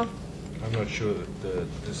 Which? Paul? I'm not sure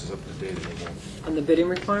that this is up to date anymore. On the bidding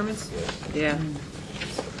requirements? Yeah, Yeah.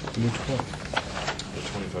 Which one? the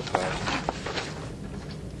 25,000.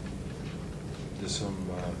 There's some,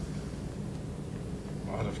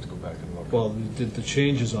 I'll have to go back and look. Well, the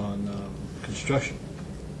changes on construction.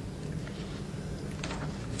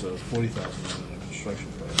 It's a $40,000 construction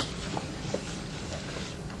price.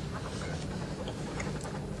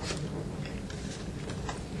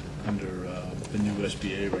 Under the new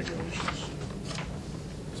SBA regulations.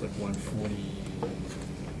 It's like 140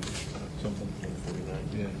 something. 149.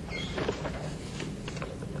 Yeah.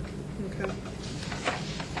 Okay.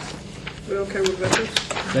 We okay with vendors?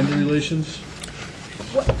 Vendor relations?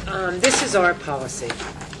 This is our policy,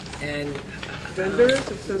 and, Vendors?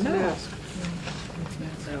 It says mask.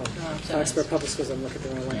 oh, Foxborough Public Schools, I'm looking the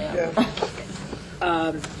wrong way.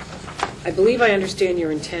 Yeah. I believe I understand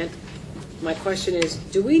your intent. My question is,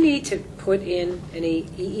 do we need to put in any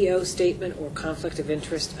EEO statement or conflict of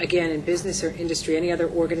interest? Again, in business or industry, any other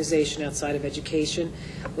organization outside of education,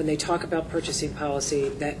 when they talk about purchasing policy,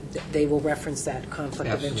 that they will reference that conflict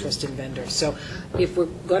of Absolutely. interest in vendors. So if we're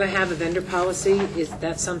going to have a vendor policy, is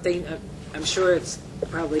that something, I'm sure it's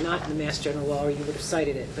probably not in the Mass General Law, or you would have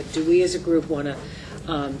cited it, but do we as a group want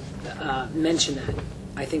to mention that?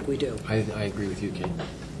 I think we do. I agree with you, Kate.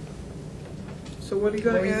 So what are you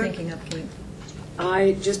What going were to you add? thinking of, Kate?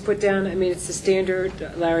 I just put down, I mean, it's the standard,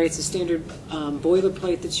 Larry, it's a standard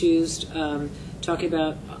boilerplate that's used, talking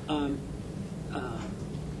about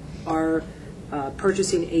our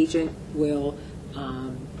purchasing agent will,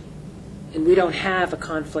 and we don't have a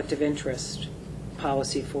conflict of interest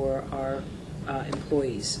policy for our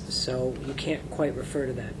employees, so you can't quite refer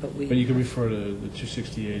to that, but we. But you can refer to the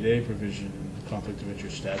 268A provision in the conflict of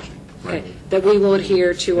interest statute. Okay, that we will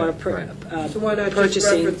adhere to our So why not just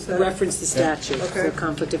purchasing, reference that? reference the statute Okay. for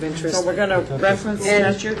conflict of interest. So we're going to reference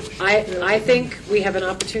And statute? I think we have an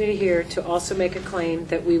opportunity here to also make a claim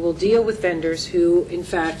that we will deal with vendors who, in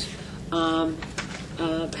fact,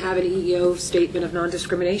 have an EEO statement of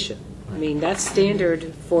non-discrimination. I mean, that's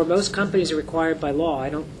standard for most companies are required by law. I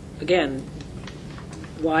don't, again,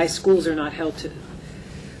 why schools are not held to,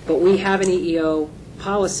 but we have an EEO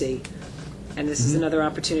policy, and this is another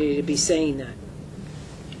opportunity to be saying that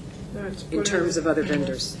All right, so in put it terms of other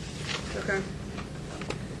vendors. Okay.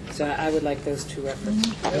 So I would like those two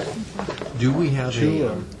references. Do we have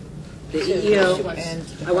Sure. The EEO, And-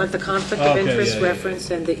 I want the conflict of Okay, interest yeah, yeah,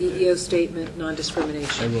 reference and the EEO statement, I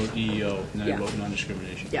non-discrimination. wrote EEO, and then I Yeah. wrote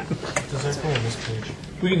non-discrimination. Yeah. Does that go on this page?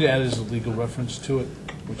 We can add as a legal reference to it,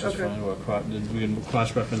 which is Okay. fine, or we can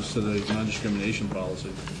cross-reference to the non-discrimination policy.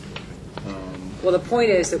 Well, the point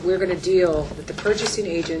is that we're going to deal, that the purchasing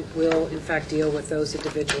agent will in fact deal with those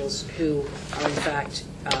individuals who are in fact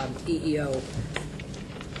EEO.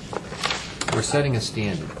 We're setting a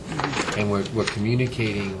standard, and we're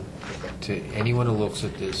communicating to anyone who looks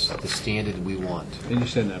at this, the standard we want. I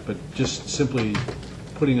understand that, but just simply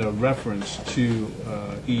putting a reference to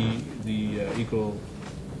the equal,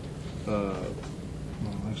 well,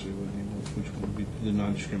 actually, which would be the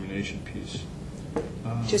non-discrimination piece.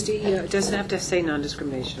 Just EEO, it doesn't have to say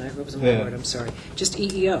non-discrimination, I hope it was a Yeah. word, I'm sorry. Just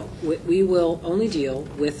EEO. We will only deal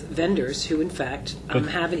with vendors who in fact But-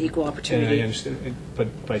 have an equal And I opportunity. understand,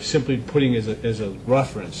 but by simply putting as a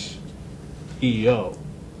reference, EEO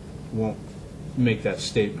won't make that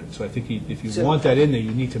statement. So I think if you So- want that in there,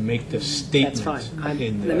 you need to make the statement That's fine.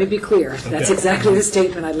 in there. Let me be clear, that's Okay. exactly the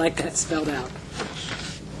statement, I'd like that spelled out.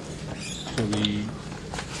 So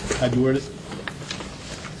how'd you word it?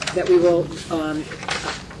 That we will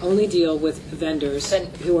only deal with vendors Then-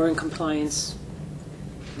 who are in compliance.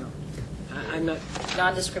 No, I'm not,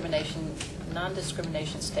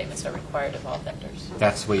 Non-discrimination statements are required of all vendors.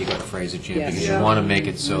 That's the way you got to phrase it, Jim, Yes. because you Yeah. want to make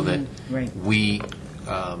it so that Right. we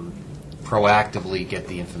proactively get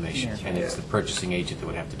the information, and it's the purchasing agent that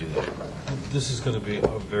would have to do that. This is going to be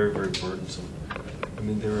very, very burdensome. I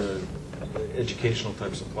mean, there are educational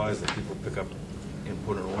type supplies that people pick up and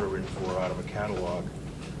put an order in for out of a catalog,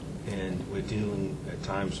 and we're dealing at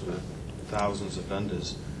times with thousands of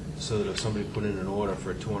vendors, so that if somebody put in an order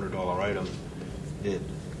for a $200 item that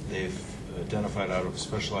they've identified out of a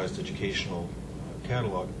specialized educational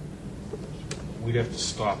catalog, we'd have to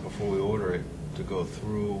stop before we order it to go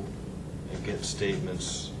through and get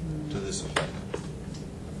statements to this effect.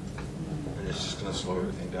 And it's just going to slow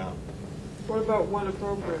everything down. What about when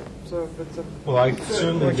appropriate? So if it's a, Well, I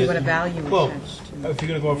certainly Or do you did. want a value Well, attached to it? if you're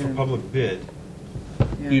going to go out for public bid,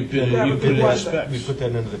 You put Yeah, it but in we the want specs. we put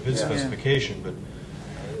that into the bid Yeah. specification, but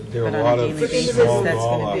there are But a on lot a of daily basis, small that's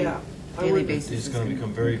gonna dollar. be- yeah. I Daily would- basis. It's going to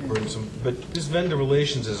become very burdensome. But this vendor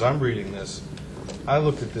relations, as I'm reading this, I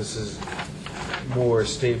looked at this as more a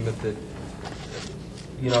statement that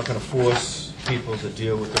you're not going to force people to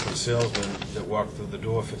deal with different salesmen that walk through the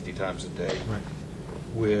door 50 times a day. Right.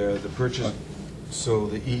 Where the purchase, so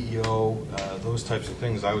the EEO, those types of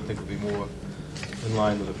things, I would think would be more in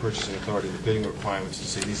line with the purchasing authority, the bidding requirements, to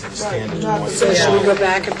say these are the Right, standards. not we want the- so you to should we follow. go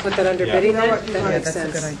back and put that under Yeah. bidding You know then? what, you That might- makes that's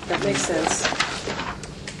a good sense. idea. That makes sense.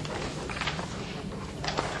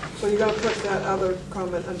 so you gotta put that other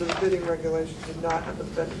comment under the bidding regulations and not under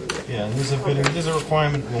the vendor relations. Yeah, and there's a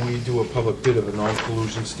requirement when we do a public bid of a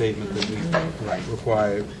non-collusion statement that we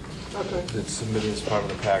require Okay, that's submitted as part of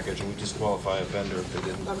the package, and we disqualify a vendor if they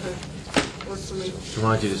didn't. okay. Works for me. So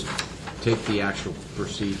why don't you just take the actual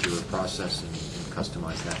procedure or process and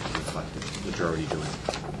customize that to reflect what you're already doing.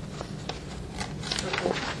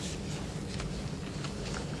 Okay.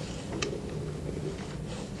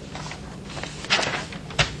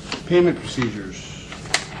 Payment procedures.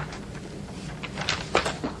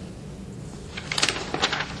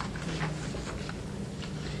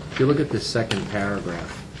 If you look at this second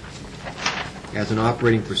paragraph, as an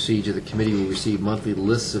operating procedure, the committee will receive monthly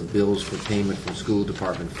lists of bills for payment from school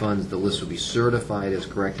department funds. The list will be certified as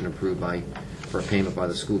correct and approved for payment by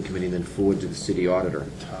the school committee, and then forwarded to the city auditor.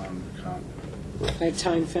 Town account. By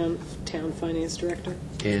town finance director?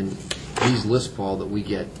 And these lists, Paul, that we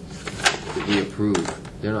get, that we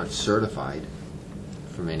approve, they're not certified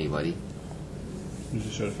from anybody.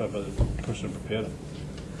 Usually certified by the person who prepared them.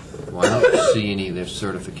 Well, I don't see any of their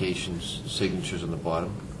certifications, signatures on the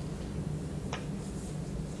bottom.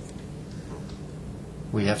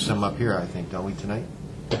 We have some up here, I think, don't we, tonight?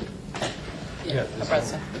 Yeah,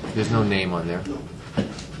 Preston. There's no name on there.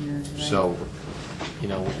 So,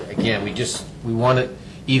 again, we want to,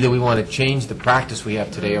 either we want to change the practice we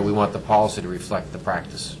have today, or we want the policy to reflect the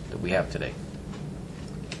practice that we have today.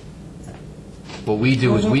 What we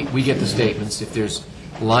do is, we get the statements. If there's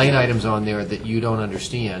line items on there that you don't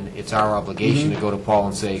understand, it's our obligation to go to Paul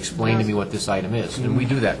and say, explain to me what this item is. And we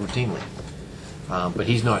do that routinely. But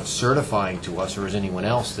he's not certifying to us, or is anyone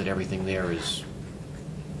else, that everything there is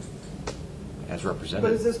as represented.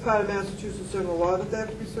 But is this part of Massachusetts general law that they have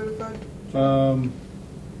to be certified? I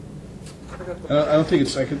I got the- don't think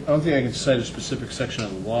I don't think I can cite a specific section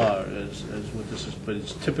of the law as what this is, but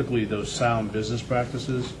it's typically those sound business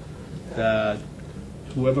practices that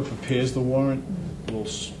whoever prepares the warrant will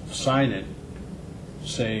sign it,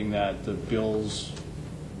 saying that the bills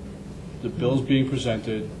the bill's being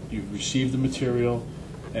presented, you've received the material,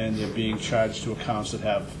 and they're being charged to accounts that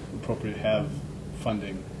have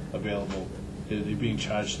funding available. They're being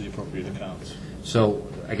charged to the appropriate accounts. So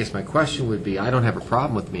I guess my question would be, I don't have a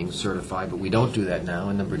problem with being certified, but we don't do that now.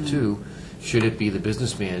 And number two, should it be the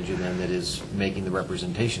business manager then that is making the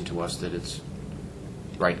representation to us that it's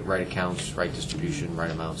right accounts, right distribution, right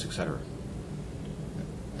amounts, et cetera?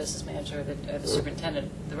 Business manager, the superintendent,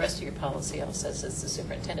 the rest of your policy all says it's the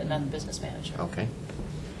superintendent, not the business manager. Okay.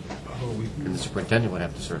 Oh, And the superintendent would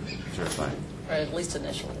have to certify it. Or at least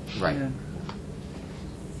initially. Right. Yeah.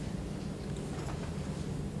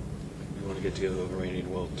 We want to get together with Randy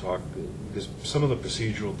and we'll talk, because some of the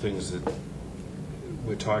procedural things that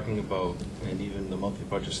we're talking about, and even the monthly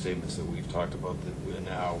budget statements that we've talked about that we're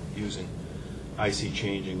now using, I see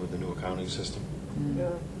changing with the new accounting system Yeah.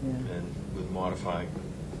 and with modifying.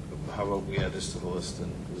 How about we add this to the list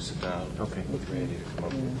and we sit down Okay. with Randy to come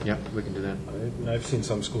up with. Yep, we can do that. I've seen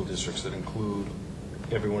some school districts that include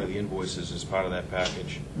every one of the invoices as part of that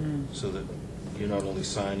package, so that you're not only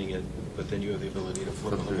signing it, but then you have the ability to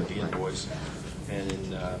flip and look at the invoice. And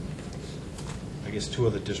in, I guess, 2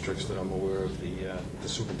 other districts that I'm aware of, the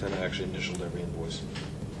superintendent actually initialed every invoice.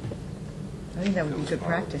 I think that would be was good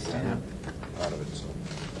part of practice it. to have. Part of it, so.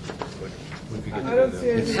 But we could get I don't see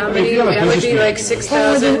together. anything. How many, that would be like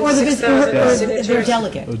 6,000, Or their 6,000 signatures?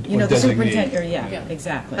 delegate, you know, Or the designee. superintendent, or, yeah, Yeah.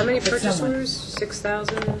 exactly. How many But purchase someone- orders?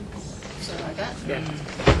 6,000? Something like that.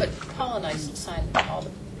 Yeah. But Paul and I signed all the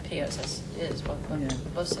POs as is, both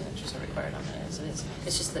signatures are required on it as it is.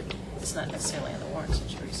 It's just that it's not necessarily on the warrant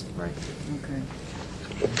since you receive. Right. Okay.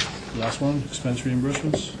 Last one, expense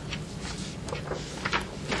reimbursements.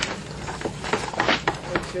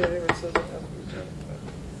 Okay, where it says it has to be certified.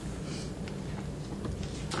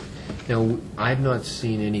 Now, I've not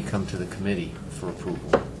seen any come to the committee for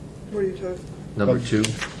approval. What are you talking? Number 2,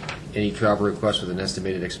 any travel request with an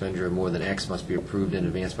estimated expenditure of more than X must be approved in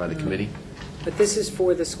advance by the committee. But this is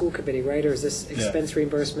for the school committee, right? Or is this expense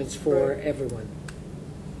reimbursements for Right. everyone?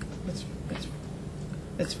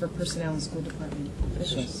 It's for personnel and school department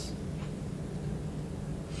officials,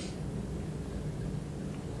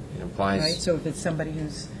 It implies. right? So if it's somebody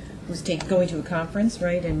who's going to a conference,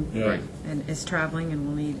 right, and Right. and is traveling and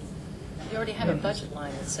will need, You already have a budget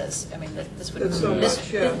line that says, I mean, that this would. That's so this-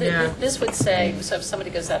 much, yeah. Yeah. This would say, so if somebody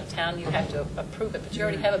goes out of town, you have to approve it, but you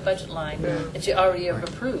already have a budget line that you already have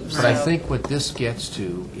approved. But I so- think what this gets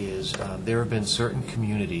to is there have been certain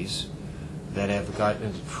communities that have gotten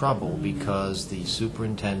into trouble because the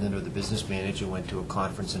superintendent or the business manager went to a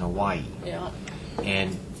conference in Hawaii. Yeah.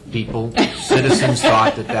 And people, citizens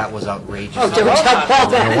thought that that was outrageous. Oh, don't tell Paul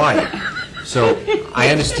in that. Hawaii. So I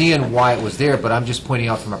understand why it was there, but I'm just pointing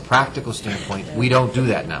out from a practical standpoint, we don't do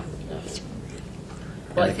that now.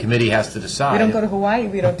 Well, And the committee has to decide. we don't go to Hawaii,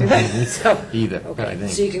 we don't do that. So, Either, I okay,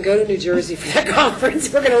 think. so you can go to New Jersey for that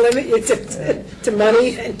conference. We're going to limit you to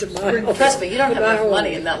money and to miles. Well, trust me, you don't have Not enough money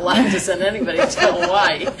Hawaii. in that line to send anybody to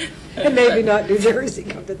Hawaii. And maybe not New Jersey,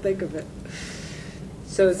 come to think of it.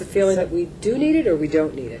 So is the feeling that we do need it or we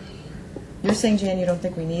don't need it? You're saying, Jan, you don't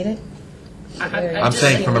think we need it? I'm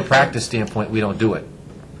saying from a practice standpoint, we don't do it.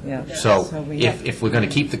 Yeah. So we have- if we're going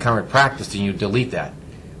to keep the current practice, then you delete that.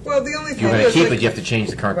 Well, the only If thing you're going to is, keep like, it, you have to change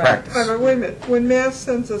the current Right. practice. wait a minute, when Mass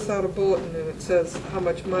sends us out a bulletin and it says how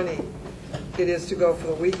much money it is to go for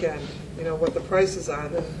the weekend, you know, what the prices are,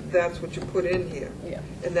 then that's what you put in here. Yeah.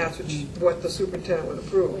 And that's what the superintendent would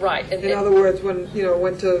approve. Right, and- In other words, when, you know,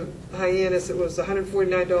 went to Hyannis, it was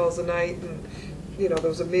 $149 a night, and, you know, there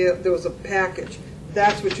was a meal, there was a package.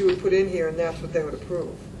 That's what you would put in here, and that's what they would approve.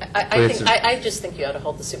 I just think you ought to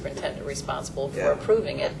hold the superintendent responsible for Yeah.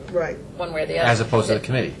 approving it, Right. one way or the other. As opposed to the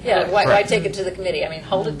committee. Yeah, why Correct. take it to the committee? I mean,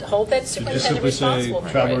 hold that So just superintendent simply say, responsible for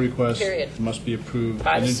it. travel request Period. must be approved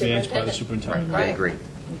By in the advance by the superintendent. superintendent. I agree.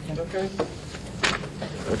 Okay?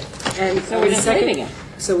 And So we're just second- leaving it.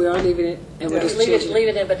 So we are leaving it, and we're Yeah. just Leave changing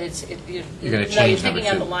it in, but it's, You're gonna no, you're change number taking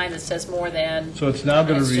out the 2. line that says more than. So it's now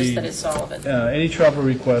going It's to just read, that it's all of it, any travel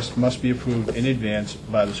request must be approved in advance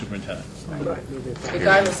by the superintendent.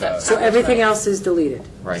 regardless of. So everything else is deleted?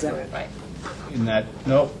 Right. Is that- Right. In that,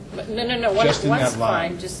 no, No, Just in one's that line.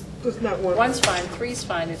 fine, just, Just not one. one's fine, three's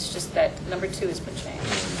fine, it's just that number 2 has been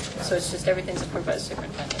changed. So it's just everything's approved by the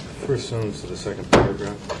superintendent. First sentence of the second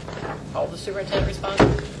paragraph, All the superintendent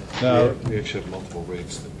responsible? no, we actually have multiple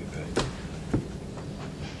rates that we pay.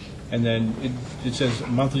 and then it says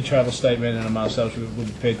monthly travel stipend and amount of will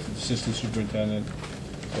be paid to the assistant superintendent.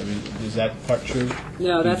 I mean, is that part true?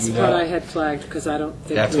 No, We that's do what that? I had flagged, because I don't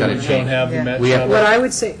think. That's we gotta were- We don't have the Yeah. met We have- travel? What I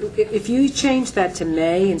would say, if you change that to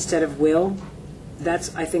may instead of will, that's,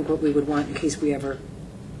 I think, what we would want in case we ever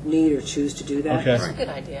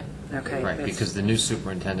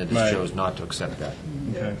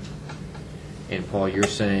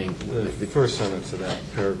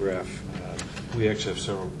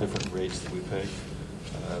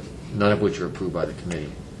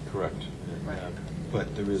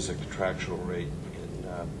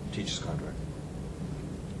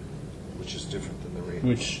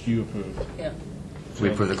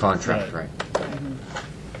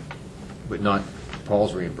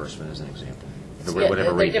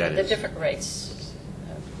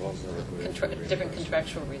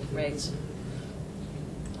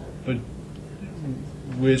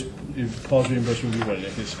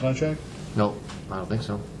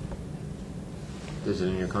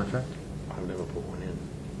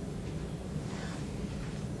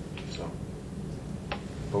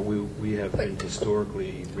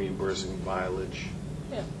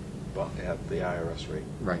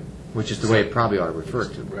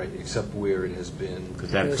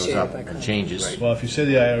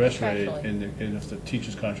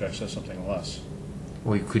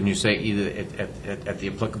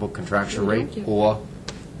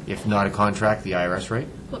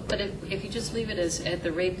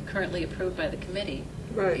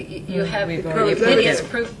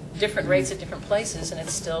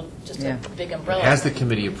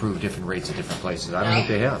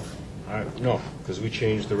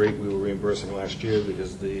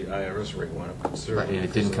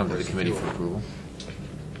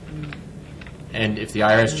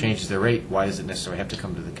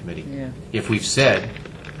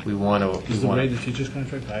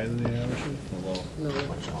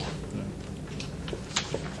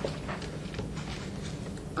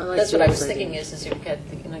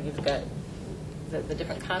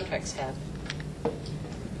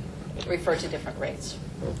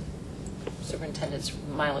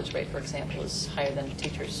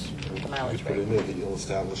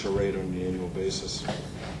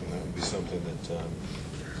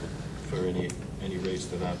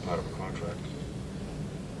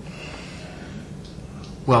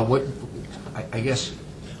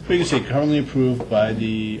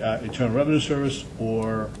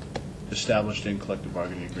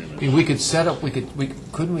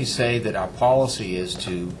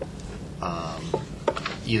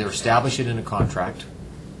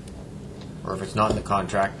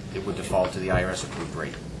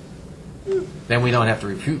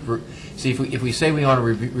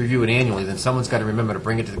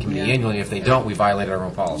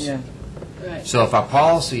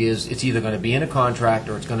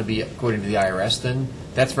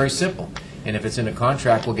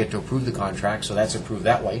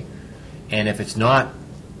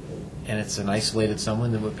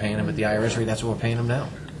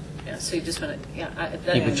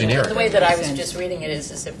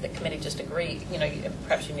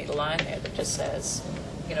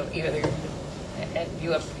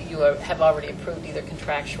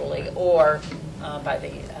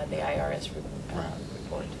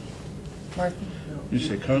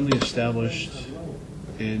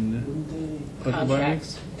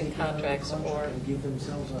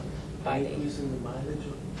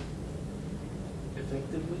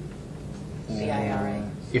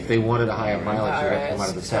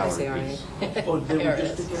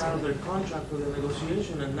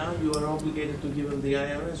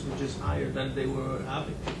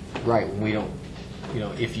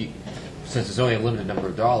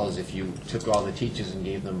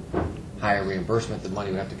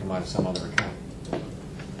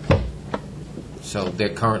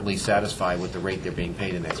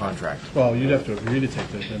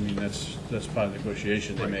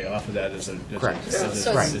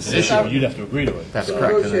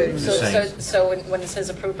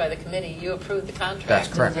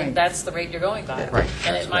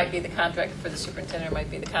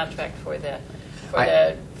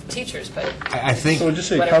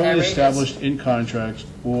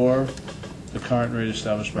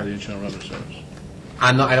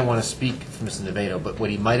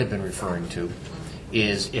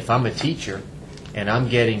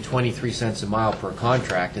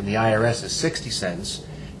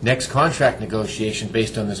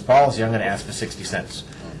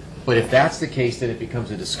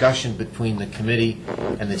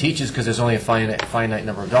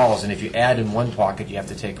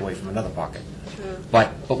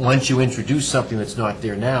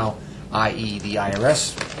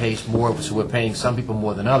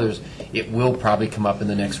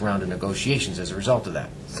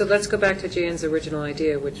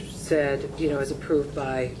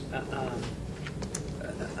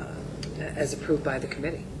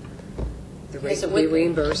The rate Yes, it will be would be.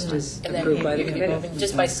 reimbursed is And then approved by the you could- committee.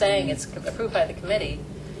 Just by saying it's approved by the committee.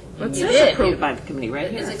 It you says did. approved by the committee right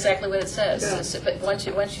It's here. exactly what it says. Yeah. So, but once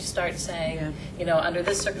you start Yeah. saying, you know, under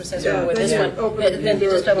this circumstance Yeah, or with then this you one, open then the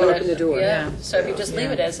you just door. open Open the door. Yeah, Yeah. so if you just leave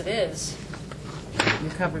Yeah. it as it is,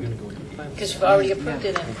 You're covered. because you've already approved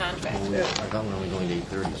it in the contract. Yeah. I thought we were only going to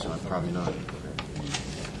 8:30, so I'm probably not.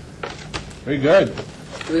 Very good.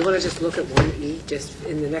 Do we want to just look at one E, just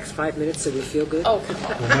in the next 5 minutes, so we feel good? Oh, come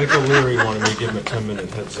on. Well, Michael Leary wanted me to give him a 10-minute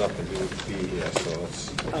heads up and he would be here, so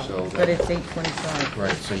it's, So, But it's 8:25.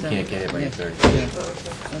 right, so you can't get it by Yeah. 8:30.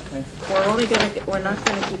 Okay. We're not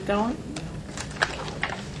gonna keep going?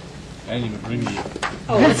 I didn't even bring you.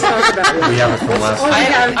 Oh, let's talk about We have it from last.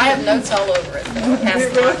 I have notes all over it, but I'll pass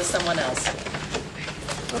them on to someone else.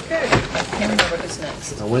 Okay. I can't remember who's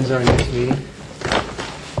next. When's our next meeting?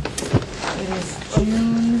 It is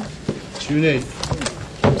June, June 8th.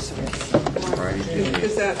 Friday, June 8th.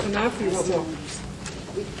 Is that enough, or you want more?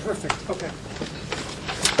 Perfect. Okay.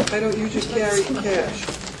 I don't usually carry cash.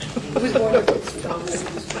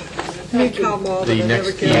 I count more, but The I never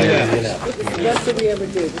next carry meeting. cash. Best that we ever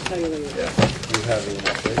did, we'll tell you later. you have the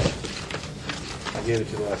enough, I gave it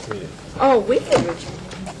to the last meeting. Oh,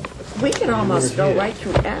 we can almost go right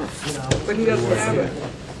through F. But he doesn't have it.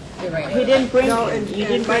 You're right. He didn't bring, No, you and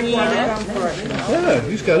didn't Mike bring wanted to it come for it. Yeah,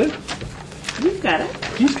 he's got it. You've got it.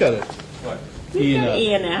 He's got it. You've E and got F.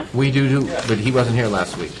 E and F. We do, but he wasn't here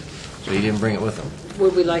last week, so he didn't bring it with him.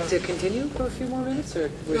 Would we like to continue for a few more minutes, or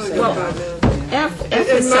we're No, saying? you're fine, man. F And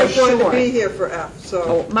is so Mike wanted to be short. here for F, so,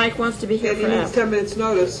 Oh, Mike wants to be here and he for needs F. 10 minutes'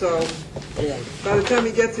 notice, so Yeah. by the time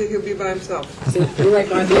he gets here, he'll be by himself. You're right,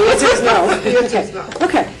 Mark. The answer is no. The answer is no.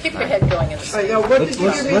 Okay. Keep your head going in the All right, same. now, what did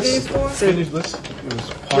you give me Let's these for? finish, it was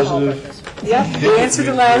positive. Yep, the answer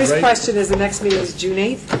to Larry's Right. question is the next meeting is June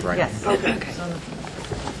 8th? Right. Yes. Okay.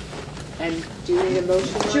 And do you need a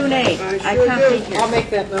motion? on June that? 8th. I sure can't do. be here. I'll make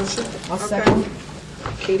that motion. I'll Okay. second.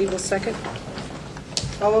 Katie will second.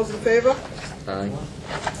 All those in favor? Aye.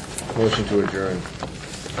 Motion to adjourn.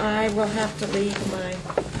 I will have to leave my...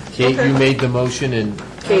 Kate, you made the motion and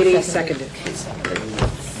Katie seconded.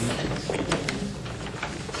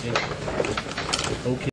 Okay.